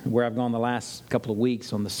next, where I've gone the last couple of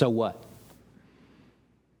weeks on the so what.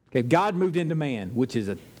 Okay, God moved into man, which is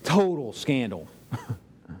a total scandal,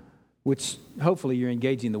 which hopefully you're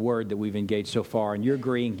engaging the word that we've engaged so far, and you're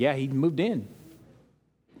agreeing, yeah, He moved in.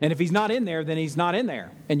 And if He's not in there, then He's not in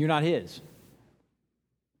there, and you're not His.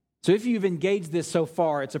 So if you've engaged this so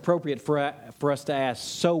far, it's appropriate for us to ask,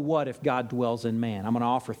 so what if God dwells in man? I'm going to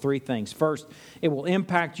offer 3 things. First, it will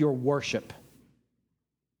impact your worship.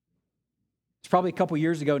 It's probably a couple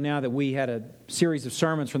years ago now that we had a series of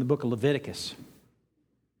sermons from the book of Leviticus.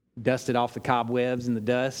 Dusted off the cobwebs and the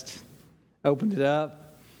dust, opened it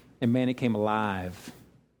up, and man, it came alive.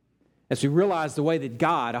 As we realize the way that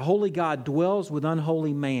God, a holy God, dwells with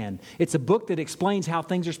unholy man. It's a book that explains how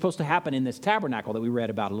things are supposed to happen in this tabernacle that we read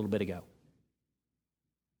about a little bit ago.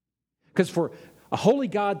 Because for a holy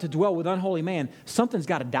God to dwell with unholy man, something's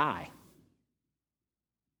got to die.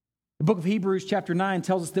 The book of Hebrews chapter 9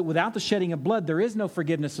 tells us that without the shedding of blood, there is no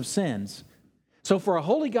forgiveness of sins. So for a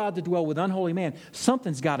holy God to dwell with unholy man,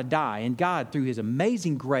 something's got to die. And God, through His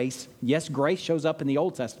amazing grace, yes, grace shows up in the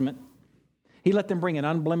Old Testament, He let them bring an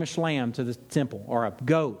unblemished lamb to the temple, or a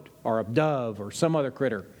goat, or a dove, or some other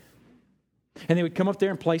critter. And they would come up there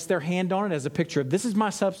and place their hand on it as a picture of, this is my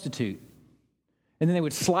substitute. And then they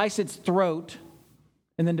would slice its throat,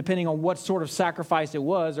 and then depending on what sort of sacrifice it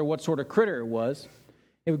was, or what sort of critter it was,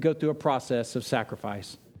 it would go through a process of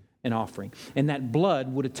sacrifice and offering. And that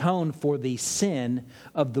blood would atone for the sin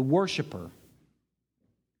of the worshiper.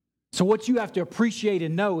 So what you have to appreciate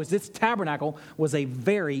and know is this tabernacle was a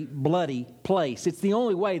very bloody place. It's the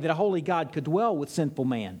only way that a holy God could dwell with sinful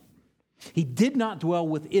man. He did not dwell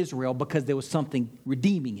with Israel because there was something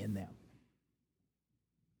redeeming in them.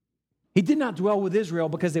 He did not dwell with Israel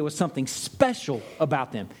because there was something special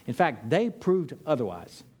about them. In fact, they proved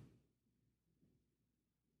otherwise.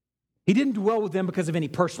 He didn't dwell with them because of any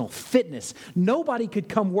personal fitness. Nobody could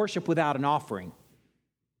come worship without an offering.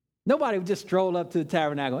 Nobody would just stroll up to the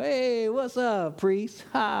tabernacle. Hey, what's up, priest?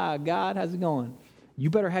 Hi, God, how's it going? You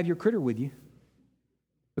better have your critter with you.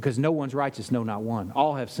 Because no one's righteous, no, not one.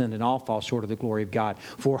 All have sinned and all fall short of the glory of God.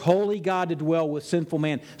 For holy God to dwell with sinful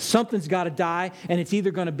man, something's got to die, and it's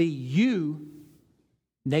either going to be you,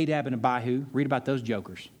 Nadab and Abihu, read about those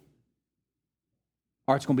jokers,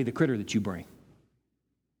 or it's going to be the critter that you bring.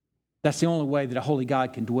 That's the only way that a holy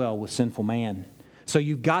God can dwell with sinful man. So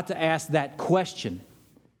you've got to ask that question.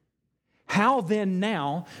 How then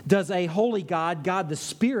now does a holy God, God the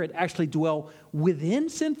Spirit, actually dwell within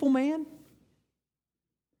sinful man?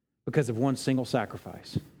 Because of one single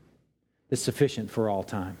sacrifice that's sufficient for all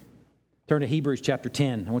time. Turn to Hebrews chapter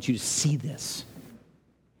 10. I want you to see this.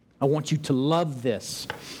 I want you to love this.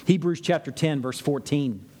 Hebrews chapter 10, verse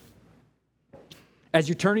 14. As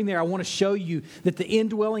you're turning there, I want to show you that the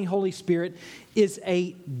indwelling Holy Spirit is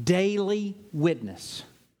a daily witness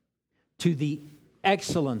to the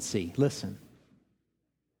excellency, listen,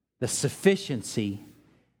 the sufficiency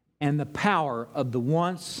and the power of the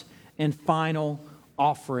once and final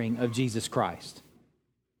offering of Jesus Christ.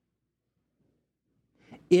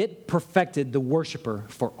 It perfected the worshiper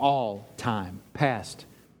for all time, past,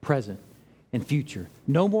 present, and future.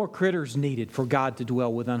 No more critters needed for God to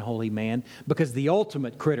dwell with unholy man, because the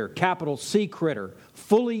ultimate critter, capital C critter,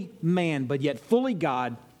 fully man but yet fully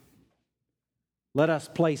God, let us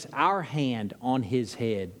place our hand on his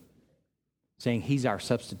head, saying he's our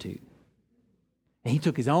substitute. And he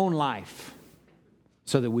took his own life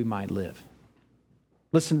so that we might live.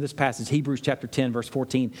 Listen to this passage, Hebrews chapter 10, verse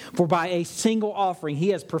 14. For by a single offering he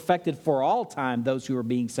has perfected for all time those who are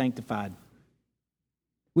being sanctified.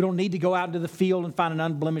 We don't need to go out into the field and find an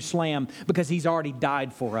unblemished lamb because he's already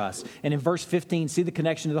died for us. And in verse 15, see the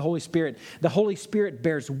connection to the Holy Spirit. The Holy Spirit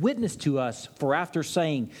bears witness to us, for after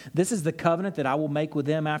saying, this is the covenant that I will make with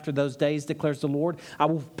them after those days, declares the Lord. I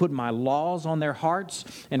will put my laws on their hearts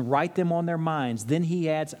and write them on their minds. Then he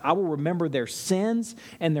adds, I will remember their sins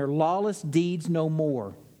and their lawless deeds no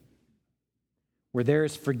more. Where there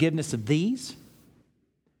is forgiveness of these,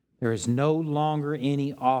 there is no longer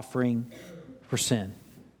any offering for sin.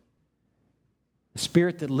 The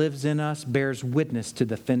Spirit that lives in us bears witness to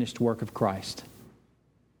the finished work of Christ.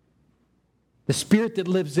 The Spirit that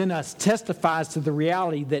lives in us testifies to the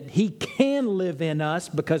reality that he can live in us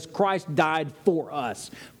because Christ died for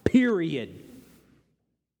us, period.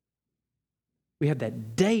 We have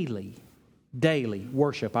that daily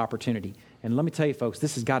worship opportunity. And let me tell you, folks,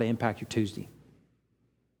 this has got to impact your Tuesday.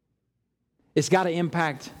 It's got to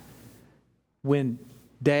impact when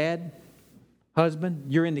dad, husband,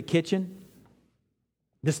 you're in the kitchen.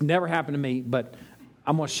 This never happened to me, but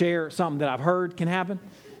I'm going to share something that I've heard can happen.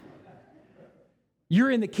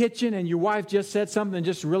 You're in the kitchen and your wife just said something that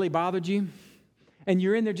just really bothered you. And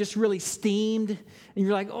you're in there just really steamed. And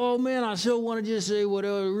you're like, oh man, I so want to just say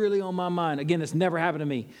whatever really on my mind. Again, this never happened to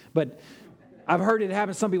me, but I've heard it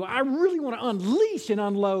happen to some people. I really want to unleash and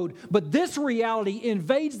unload, but this reality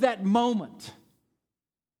invades that moment.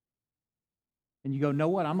 And you go, know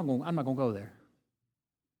what? I'm not going to go there.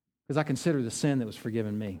 Because I consider the sin that was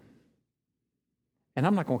forgiven me. And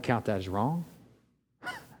I'm not going to count that as wrong.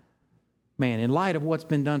 Man, in light of what's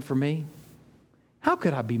been done for me, how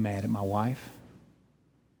could I be mad at my wife?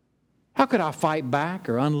 How could I fight back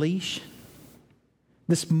or unleash?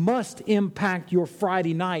 This must impact your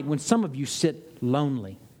Friday night when some of you sit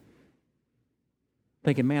lonely.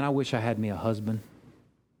 Thinking, man, I wish I had me a husband.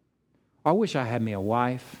 I wish I had me a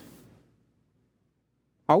wife.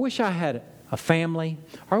 I wish I had a family,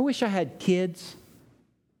 or I wish I had kids.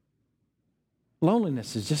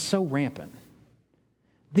 Loneliness is just so rampant.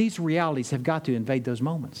 These realities have got to invade those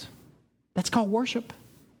moments. That's called worship.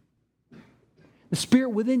 The Spirit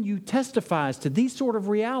within you testifies to these sort of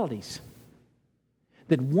realities.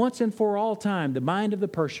 That once and for all time, the mind of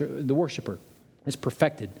the worshiper is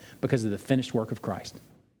perfected because of the finished work of Christ.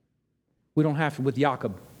 We don't have to, with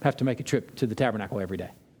Jacob, have to make a trip to the tabernacle every day.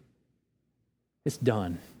 It's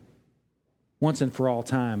done. Once and for all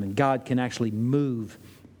time, and God can actually move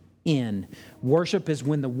in. Worship is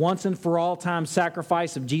when the once and for all time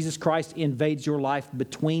sacrifice of Jesus Christ invades your life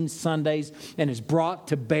between Sundays and is brought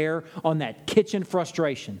to bear on that kitchen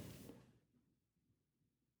frustration.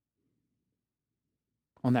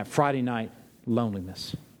 On that Friday night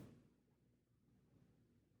loneliness.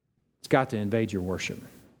 It's got to invade your worship.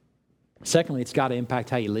 Secondly, it's got to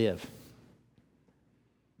impact how you live.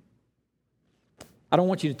 I don't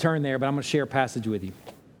want you to turn there, but I'm going to share a passage with you.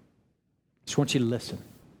 I just want you to listen.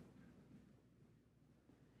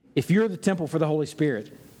 If you're the temple for the Holy Spirit,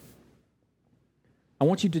 I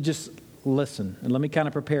want you to just listen, and let me kind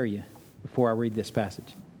of prepare you before I read this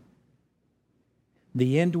passage.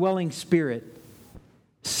 The indwelling Spirit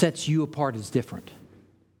sets you apart as different.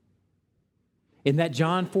 In that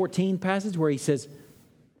John 14 passage where he says,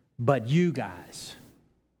 But you guys,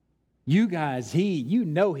 you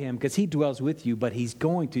know him because he dwells with you, but he's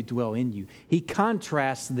going to dwell in you. He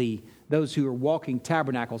contrasts those who are walking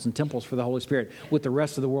tabernacles and temples for the Holy Spirit with the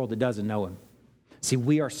rest of the world that doesn't know him. See,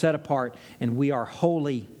 we are set apart and we are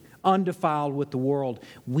holy, undefiled with the world.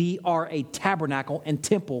 We are a tabernacle and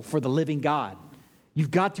temple for the living God.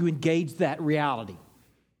 You've got to engage that reality.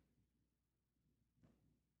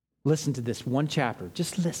 Listen to this one chapter.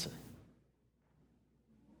 Just listen.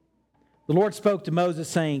 The Lord spoke to Moses,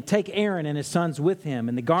 saying, "Take Aaron and his sons with him,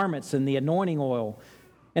 and the garments and the anointing oil,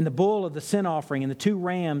 and the bull of the sin offering, and the 2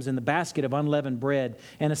 rams, and the basket of unleavened bread,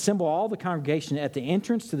 and assemble all the congregation at the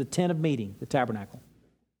entrance to the tent of meeting," the tabernacle.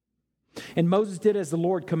 And Moses did as the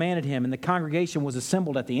Lord commanded him, and the congregation was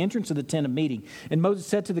assembled at the entrance of the tent of meeting. And Moses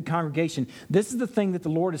said to the congregation, "This is the thing that the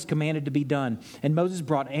Lord has commanded to be done." And Moses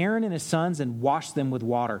brought Aaron and his sons and washed them with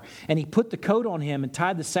water. And he put the coat on him and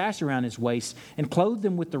tied the sash around his waist and clothed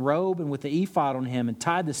him with the robe and with the ephod on him and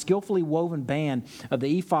tied the skillfully woven band of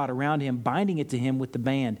the ephod around him, binding it to him with the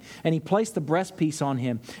band. And he placed the breastpiece on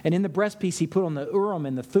him. And in the breastpiece he put on the Urim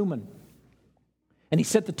and the Thummim. And he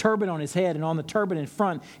set the turban on his head, and on the turban in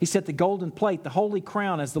front he set the golden plate, the holy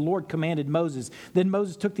crown, as the Lord commanded Moses. Then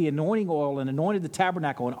Moses took the anointing oil and anointed the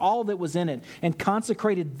tabernacle and all that was in it and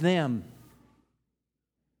consecrated them.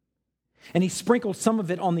 And he sprinkled some of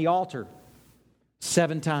it on the altar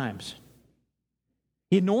 7 times.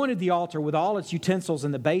 He anointed the altar with all its utensils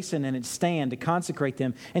and the basin and its stand to consecrate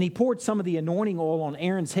them. And he poured some of the anointing oil on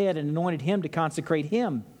Aaron's head and anointed him to consecrate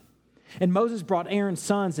him. And Moses brought Aaron's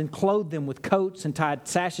sons and clothed them with coats and tied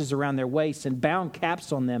sashes around their waists and bound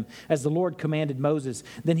caps on them as the Lord commanded Moses.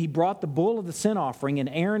 Then he brought the bull of the sin offering, and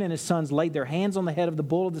Aaron and his sons laid their hands on the head of the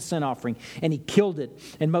bull of the sin offering, and he killed it.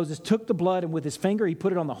 And Moses took the blood, and with his finger he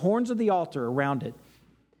put it on the horns of the altar around it.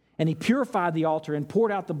 And he purified the altar and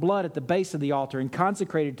poured out the blood at the base of the altar and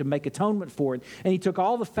consecrated to make atonement for it. And he took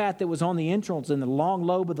all the fat that was on the entrails and the long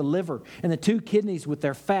lobe of the liver and the 2 kidneys with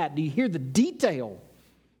their fat. Do you hear the detail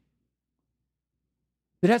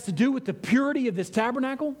that has to do with the purity of this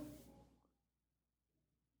tabernacle?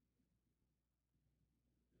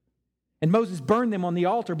 And Moses burned them on the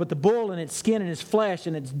altar, but the bull and its skin and its flesh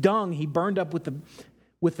and its dung he burned up with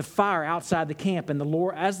the fire outside the camp, and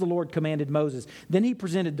as the Lord commanded Moses. Then he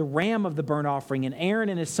presented the ram of the burnt offering, and Aaron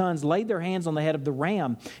and his sons laid their hands on the head of the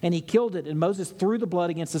ram, and he killed it, and Moses threw the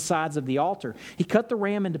blood against the sides of the altar. He cut the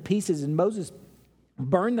ram into pieces, and Moses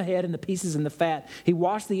burned the head and the pieces and the fat. He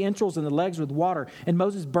washed the entrails and the legs with water, and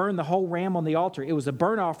Moses burned the whole ram on the altar. It was a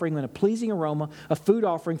burnt offering and a pleasing aroma, a food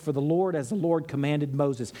offering for the Lord, as the Lord commanded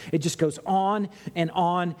Moses. It just goes on and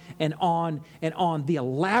on and on and on. The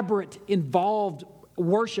elaborate, involved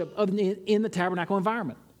worship in the tabernacle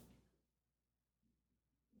environment.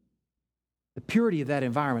 The purity of that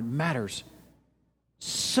environment matters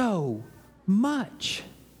so much.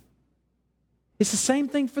 It's the same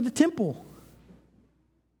thing for the temple.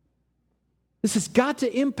 This has got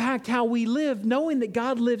to impact how we live, knowing that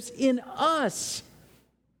God lives in us.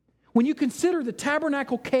 When you consider the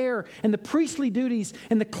tabernacle care and the priestly duties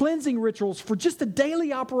and the cleansing rituals for just the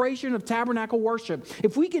daily operation of tabernacle worship,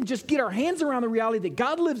 if we can just get our hands around the reality that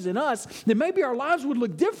God lives in us, then maybe our lives would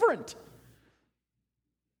look different.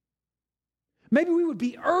 Maybe we would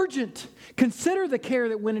be urgent. Consider the care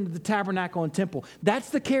that went into the tabernacle and temple. That's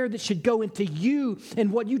the care that should go into you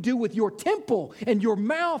and what you do with your temple and your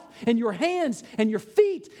mouth and your hands and your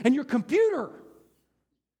feet and your computer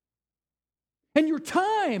and your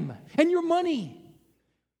time and your money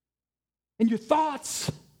and your thoughts.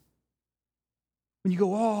 When you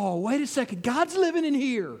go, oh, wait a second, God's living in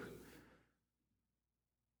here.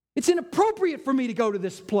 It's inappropriate for me to go to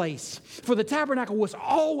this place. For the tabernacle was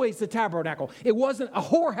always the tabernacle. It wasn't a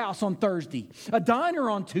whorehouse on Thursday, a diner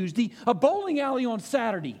on Tuesday, a bowling alley on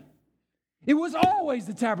Saturday. It was always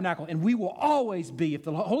the tabernacle, and we will always be, if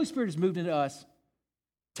the Holy Spirit has moved into us,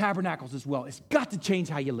 tabernacles as well. It's got to change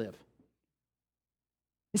how you live.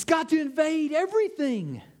 It's got to invade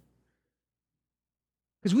everything.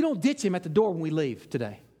 Because we don't ditch him at the door when we leave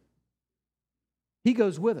today. He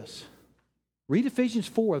goes with us. Read Ephesians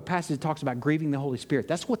 4, the passage that talks about grieving the Holy Spirit.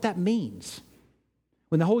 That's what that means.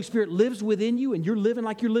 When the Holy Spirit lives within you and you're living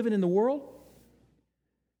like you're living in the world,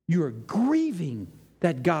 you are grieving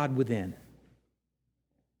that God within.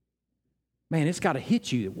 Man, it's got to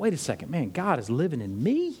hit you. Wait a second, man, God is living in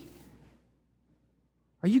me?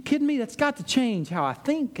 Are you kidding me? That's got to change how I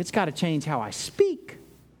think. It's got to change how I speak.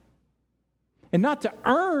 And not to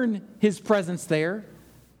earn his presence there,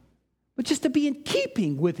 but just to be in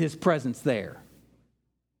keeping with his presence there.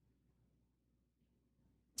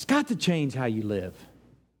 It's got to change how you live.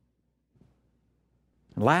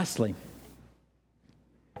 And lastly,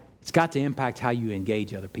 It's got to impact how you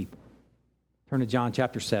engage other people. Turn to John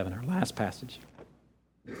chapter 7, our last passage.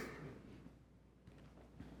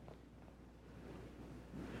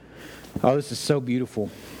 Oh, this is so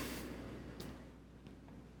beautiful.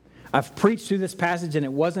 I've preached through this passage, and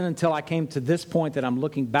it wasn't until I came to this point that I'm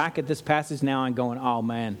looking back at this passage now and going, oh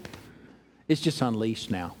man, it's just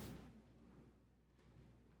unleashed now.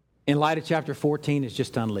 In light of chapter 14, it's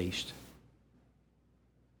just unleashed.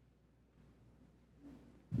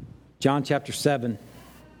 John chapter 7,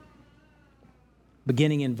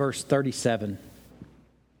 beginning in verse 37.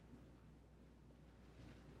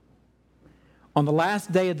 On the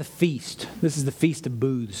last day of the feast, this is the Feast of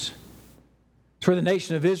Booths, it's where the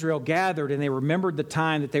nation of Israel gathered and they remembered the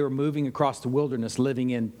time that they were moving across the wilderness, living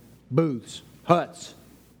in booths, huts,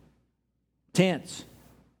 tents.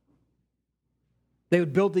 They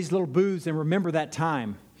would build these little booths and remember that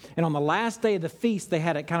time. And on the last day of the feast, they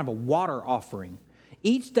had a kind of a water offering.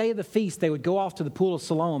 Each day of the feast, they would go off to the pool of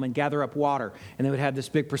Siloam and gather up water. And they would have this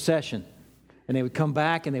big procession. And they would come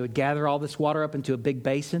back and they would gather all this water up into a big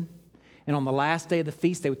basin. And on the last day of the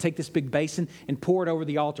feast, they would take this big basin and pour it over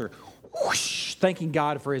the altar, whoosh, thanking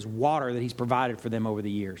God for his water that he's provided for them over the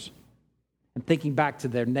years. And thinking back to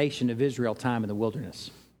their nation of Israel time in the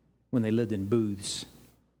wilderness when they lived in booths.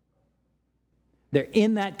 They're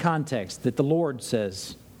in that context that the Lord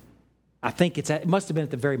says, I think it must have been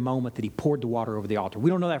at the very moment that he poured the water over the altar.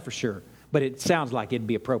 We don't know that for sure, but it sounds like it'd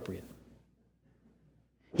be appropriate.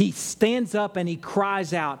 He stands up and he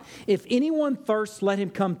cries out, if anyone thirsts, let him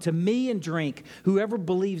come to me and drink. Whoever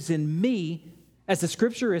believes in me, as the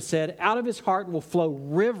scripture has said, out of his heart will flow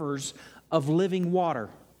rivers of living water.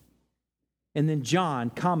 And then John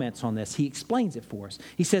comments on this. He explains it for us.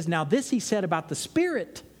 He says, now this he said about the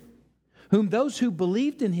Spirit, whom those who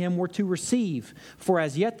believed in him were to receive. For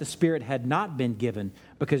as yet the Spirit had not been given,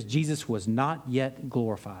 because Jesus was not yet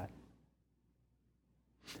glorified.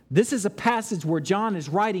 This is a passage where John is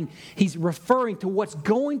writing, he's referring to what's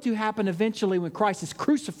going to happen eventually when Christ is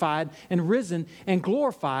crucified and risen and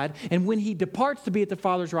glorified, and when he departs to be at the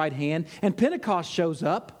Father's right hand, and Pentecost shows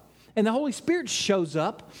up, and the Holy Spirit shows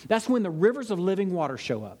up. That's when the rivers of living water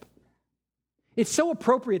show up. It's so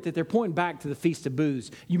appropriate that they're pointing back to the Feast of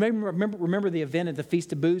Booths. You may remember the event at the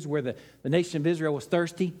Feast of Booths where the nation of Israel was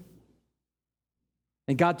thirsty,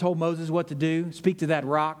 and God told Moses what to do, speak to that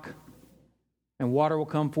rock, and water will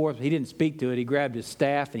come forth. He didn't speak to it. He grabbed his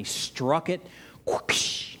staff and he struck it,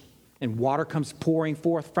 whoosh, and water comes pouring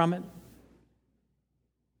forth from it.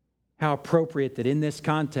 How appropriate that in this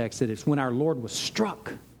context that it's when our Lord was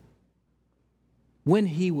struck, when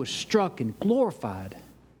he was struck and glorified,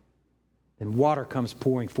 then water comes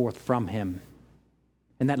pouring forth from him.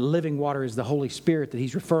 And that living water is the Holy Spirit that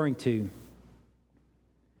he's referring to.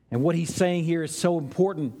 And what he's saying here is so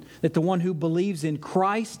important, that the one who believes in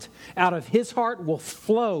Christ, out of his heart will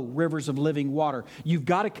flow rivers of living water. You've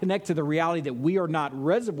got to connect to the reality that we are not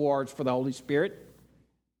reservoirs for the Holy Spirit.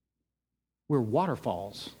 We're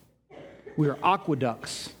waterfalls. We are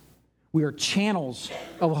aqueducts. We are channels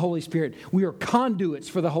of the Holy Spirit. We are conduits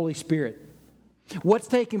for the Holy Spirit. What's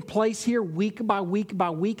taking place here week by week by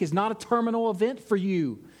week is not a terminal event for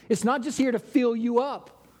you. It's not just here to fill you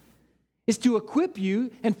up. It's to equip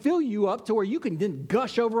you and fill you up to where you can then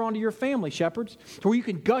gush over onto your family, shepherds, to where you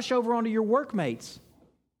can gush over onto your workmates.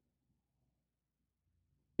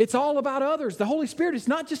 It's all about others. The Holy Spirit is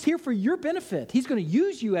not just here for your benefit. He's going to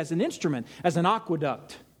use you as an instrument, as an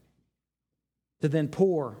aqueduct, to then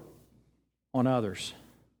pour on others.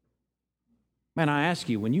 Man, I ask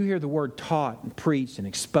you, when you hear the word taught and preached and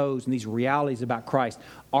exposed and these realities about Christ,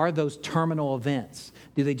 are those terminal events?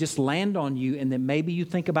 Do they just land on you and then maybe you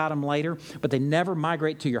think about them later, but they never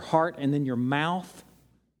migrate to your heart and then your mouth?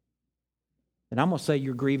 And I'm going to say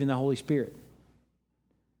you're grieving the Holy Spirit.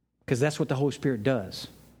 Because that's what the Holy Spirit does,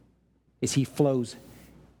 is he flows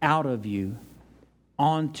out of you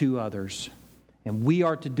onto others. And we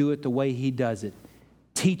are to do it the way he does it,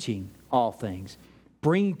 teaching all things,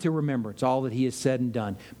 bringing to remembrance all that he has said and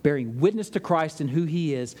done, bearing witness to Christ and who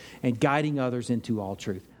he is, and guiding others into all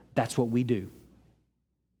truth. That's what we do.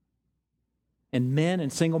 And men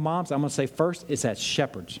and single moms, I'm going to say first, it's as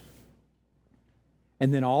shepherds.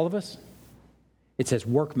 And then all of us, it's as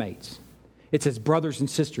workmates. It's as brothers and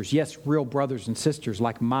sisters. Yes, real brothers and sisters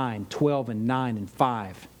like mine, 12 and 9 and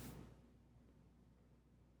 5.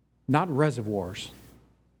 Not reservoirs.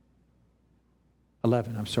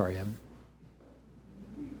 11, I'm sorry, Evan.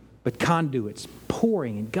 But conduits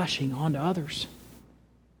pouring and gushing onto others.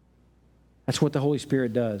 That's what the Holy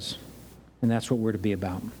Spirit does. And that's what we're to be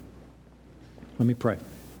about. Let me pray.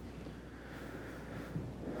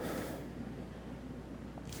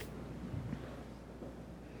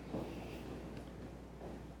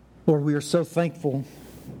 Lord, we are so thankful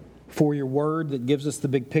for your word that gives us the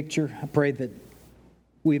big picture. I pray that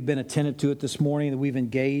we've been attentive to it this morning, that we've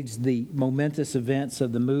engaged the momentous events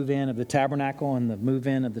of the move-in of the tabernacle and the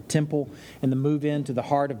move-in of the temple and the move-in to the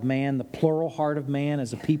heart of man, the plural heart of man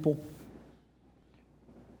as a people.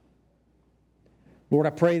 Lord,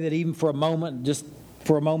 I pray that even for a moment, just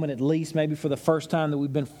for a moment at least, maybe for the first time, that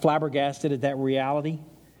we've been flabbergasted at that reality,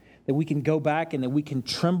 that we can go back and that we can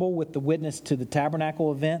tremble with the witness to the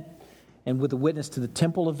tabernacle event and with the witness to the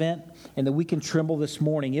temple event, and that we can tremble this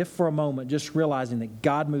morning, if for a moment, just realizing that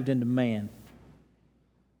God moved into man.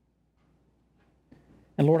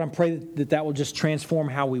 And Lord, I pray that that will just transform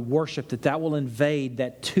how we worship, that will invade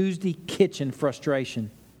that Tuesday kitchen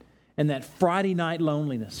frustration and that Friday night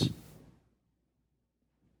loneliness.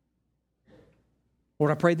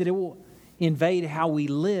 Lord, I pray that it will invade how we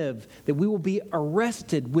live, that we will be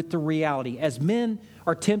arrested with the reality. As men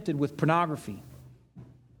are tempted with pornography,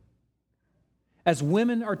 as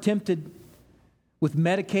women are tempted with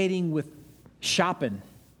medicating with shopping,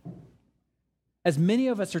 as many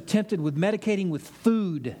of us are tempted with medicating with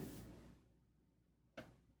food,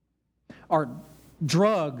 our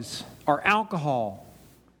drugs, our alcohol,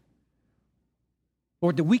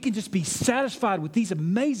 Lord, that we can just be satisfied with these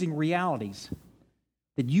amazing realities,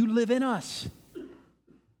 that you live in us, and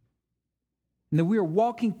that we are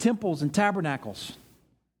walking temples and tabernacles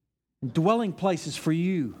and dwelling places for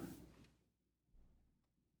you.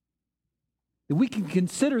 That we can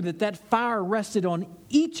consider that fire rested on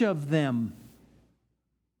each of them.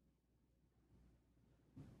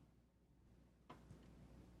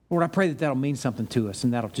 Lord, I pray that that'll mean something to us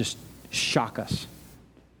and that'll just shock us.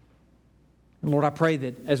 And Lord, I pray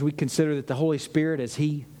that as we consider that the Holy Spirit, as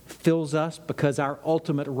He fills us because our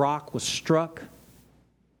ultimate rock was struck,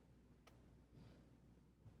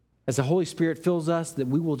 as the Holy Spirit fills us, that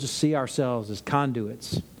we will just see ourselves as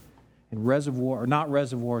conduits and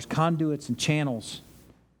conduits and channels,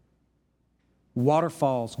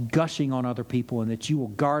 waterfalls gushing on other people, and that you will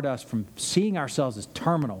guard us from seeing ourselves as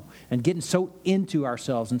terminal and getting so into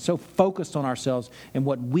ourselves and so focused on ourselves and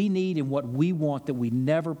what we need and what we want that we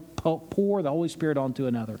never pour the Holy Spirit onto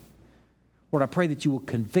another. Lord, I pray that you will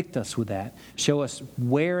convict us with that, show us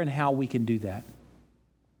where and how we can do that,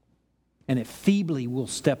 and that feebly we'll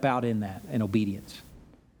step out in that in obedience.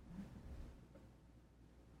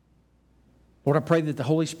 Lord, I pray that the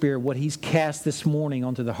Holy Spirit, what He's cast this morning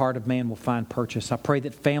onto the heart of man, will find purchase. I pray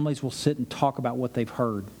that families will sit and talk about what they've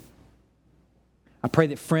heard. I pray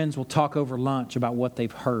that friends will talk over lunch about what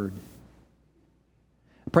they've heard.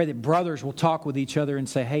 I pray that brothers will talk with each other and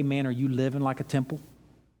say, hey man, are you living like a temple?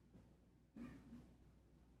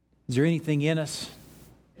 Is there anything in us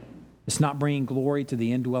that's not bringing glory to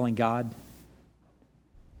the indwelling God?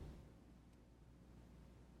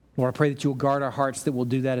 Lord, I pray that you will guard our hearts, that we'll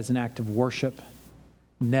do that as an act of worship,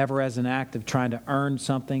 never as an act of trying to earn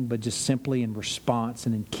something, but just simply in response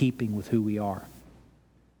and in keeping with who we are.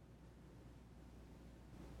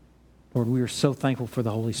 Lord, we are so thankful for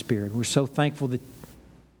the Holy Spirit. We're so thankful that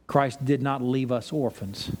Christ did not leave us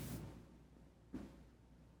orphans.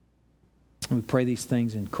 And we pray these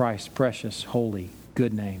things in Christ's precious, holy,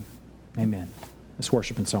 good name. Amen. Let's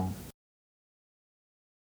worship in song.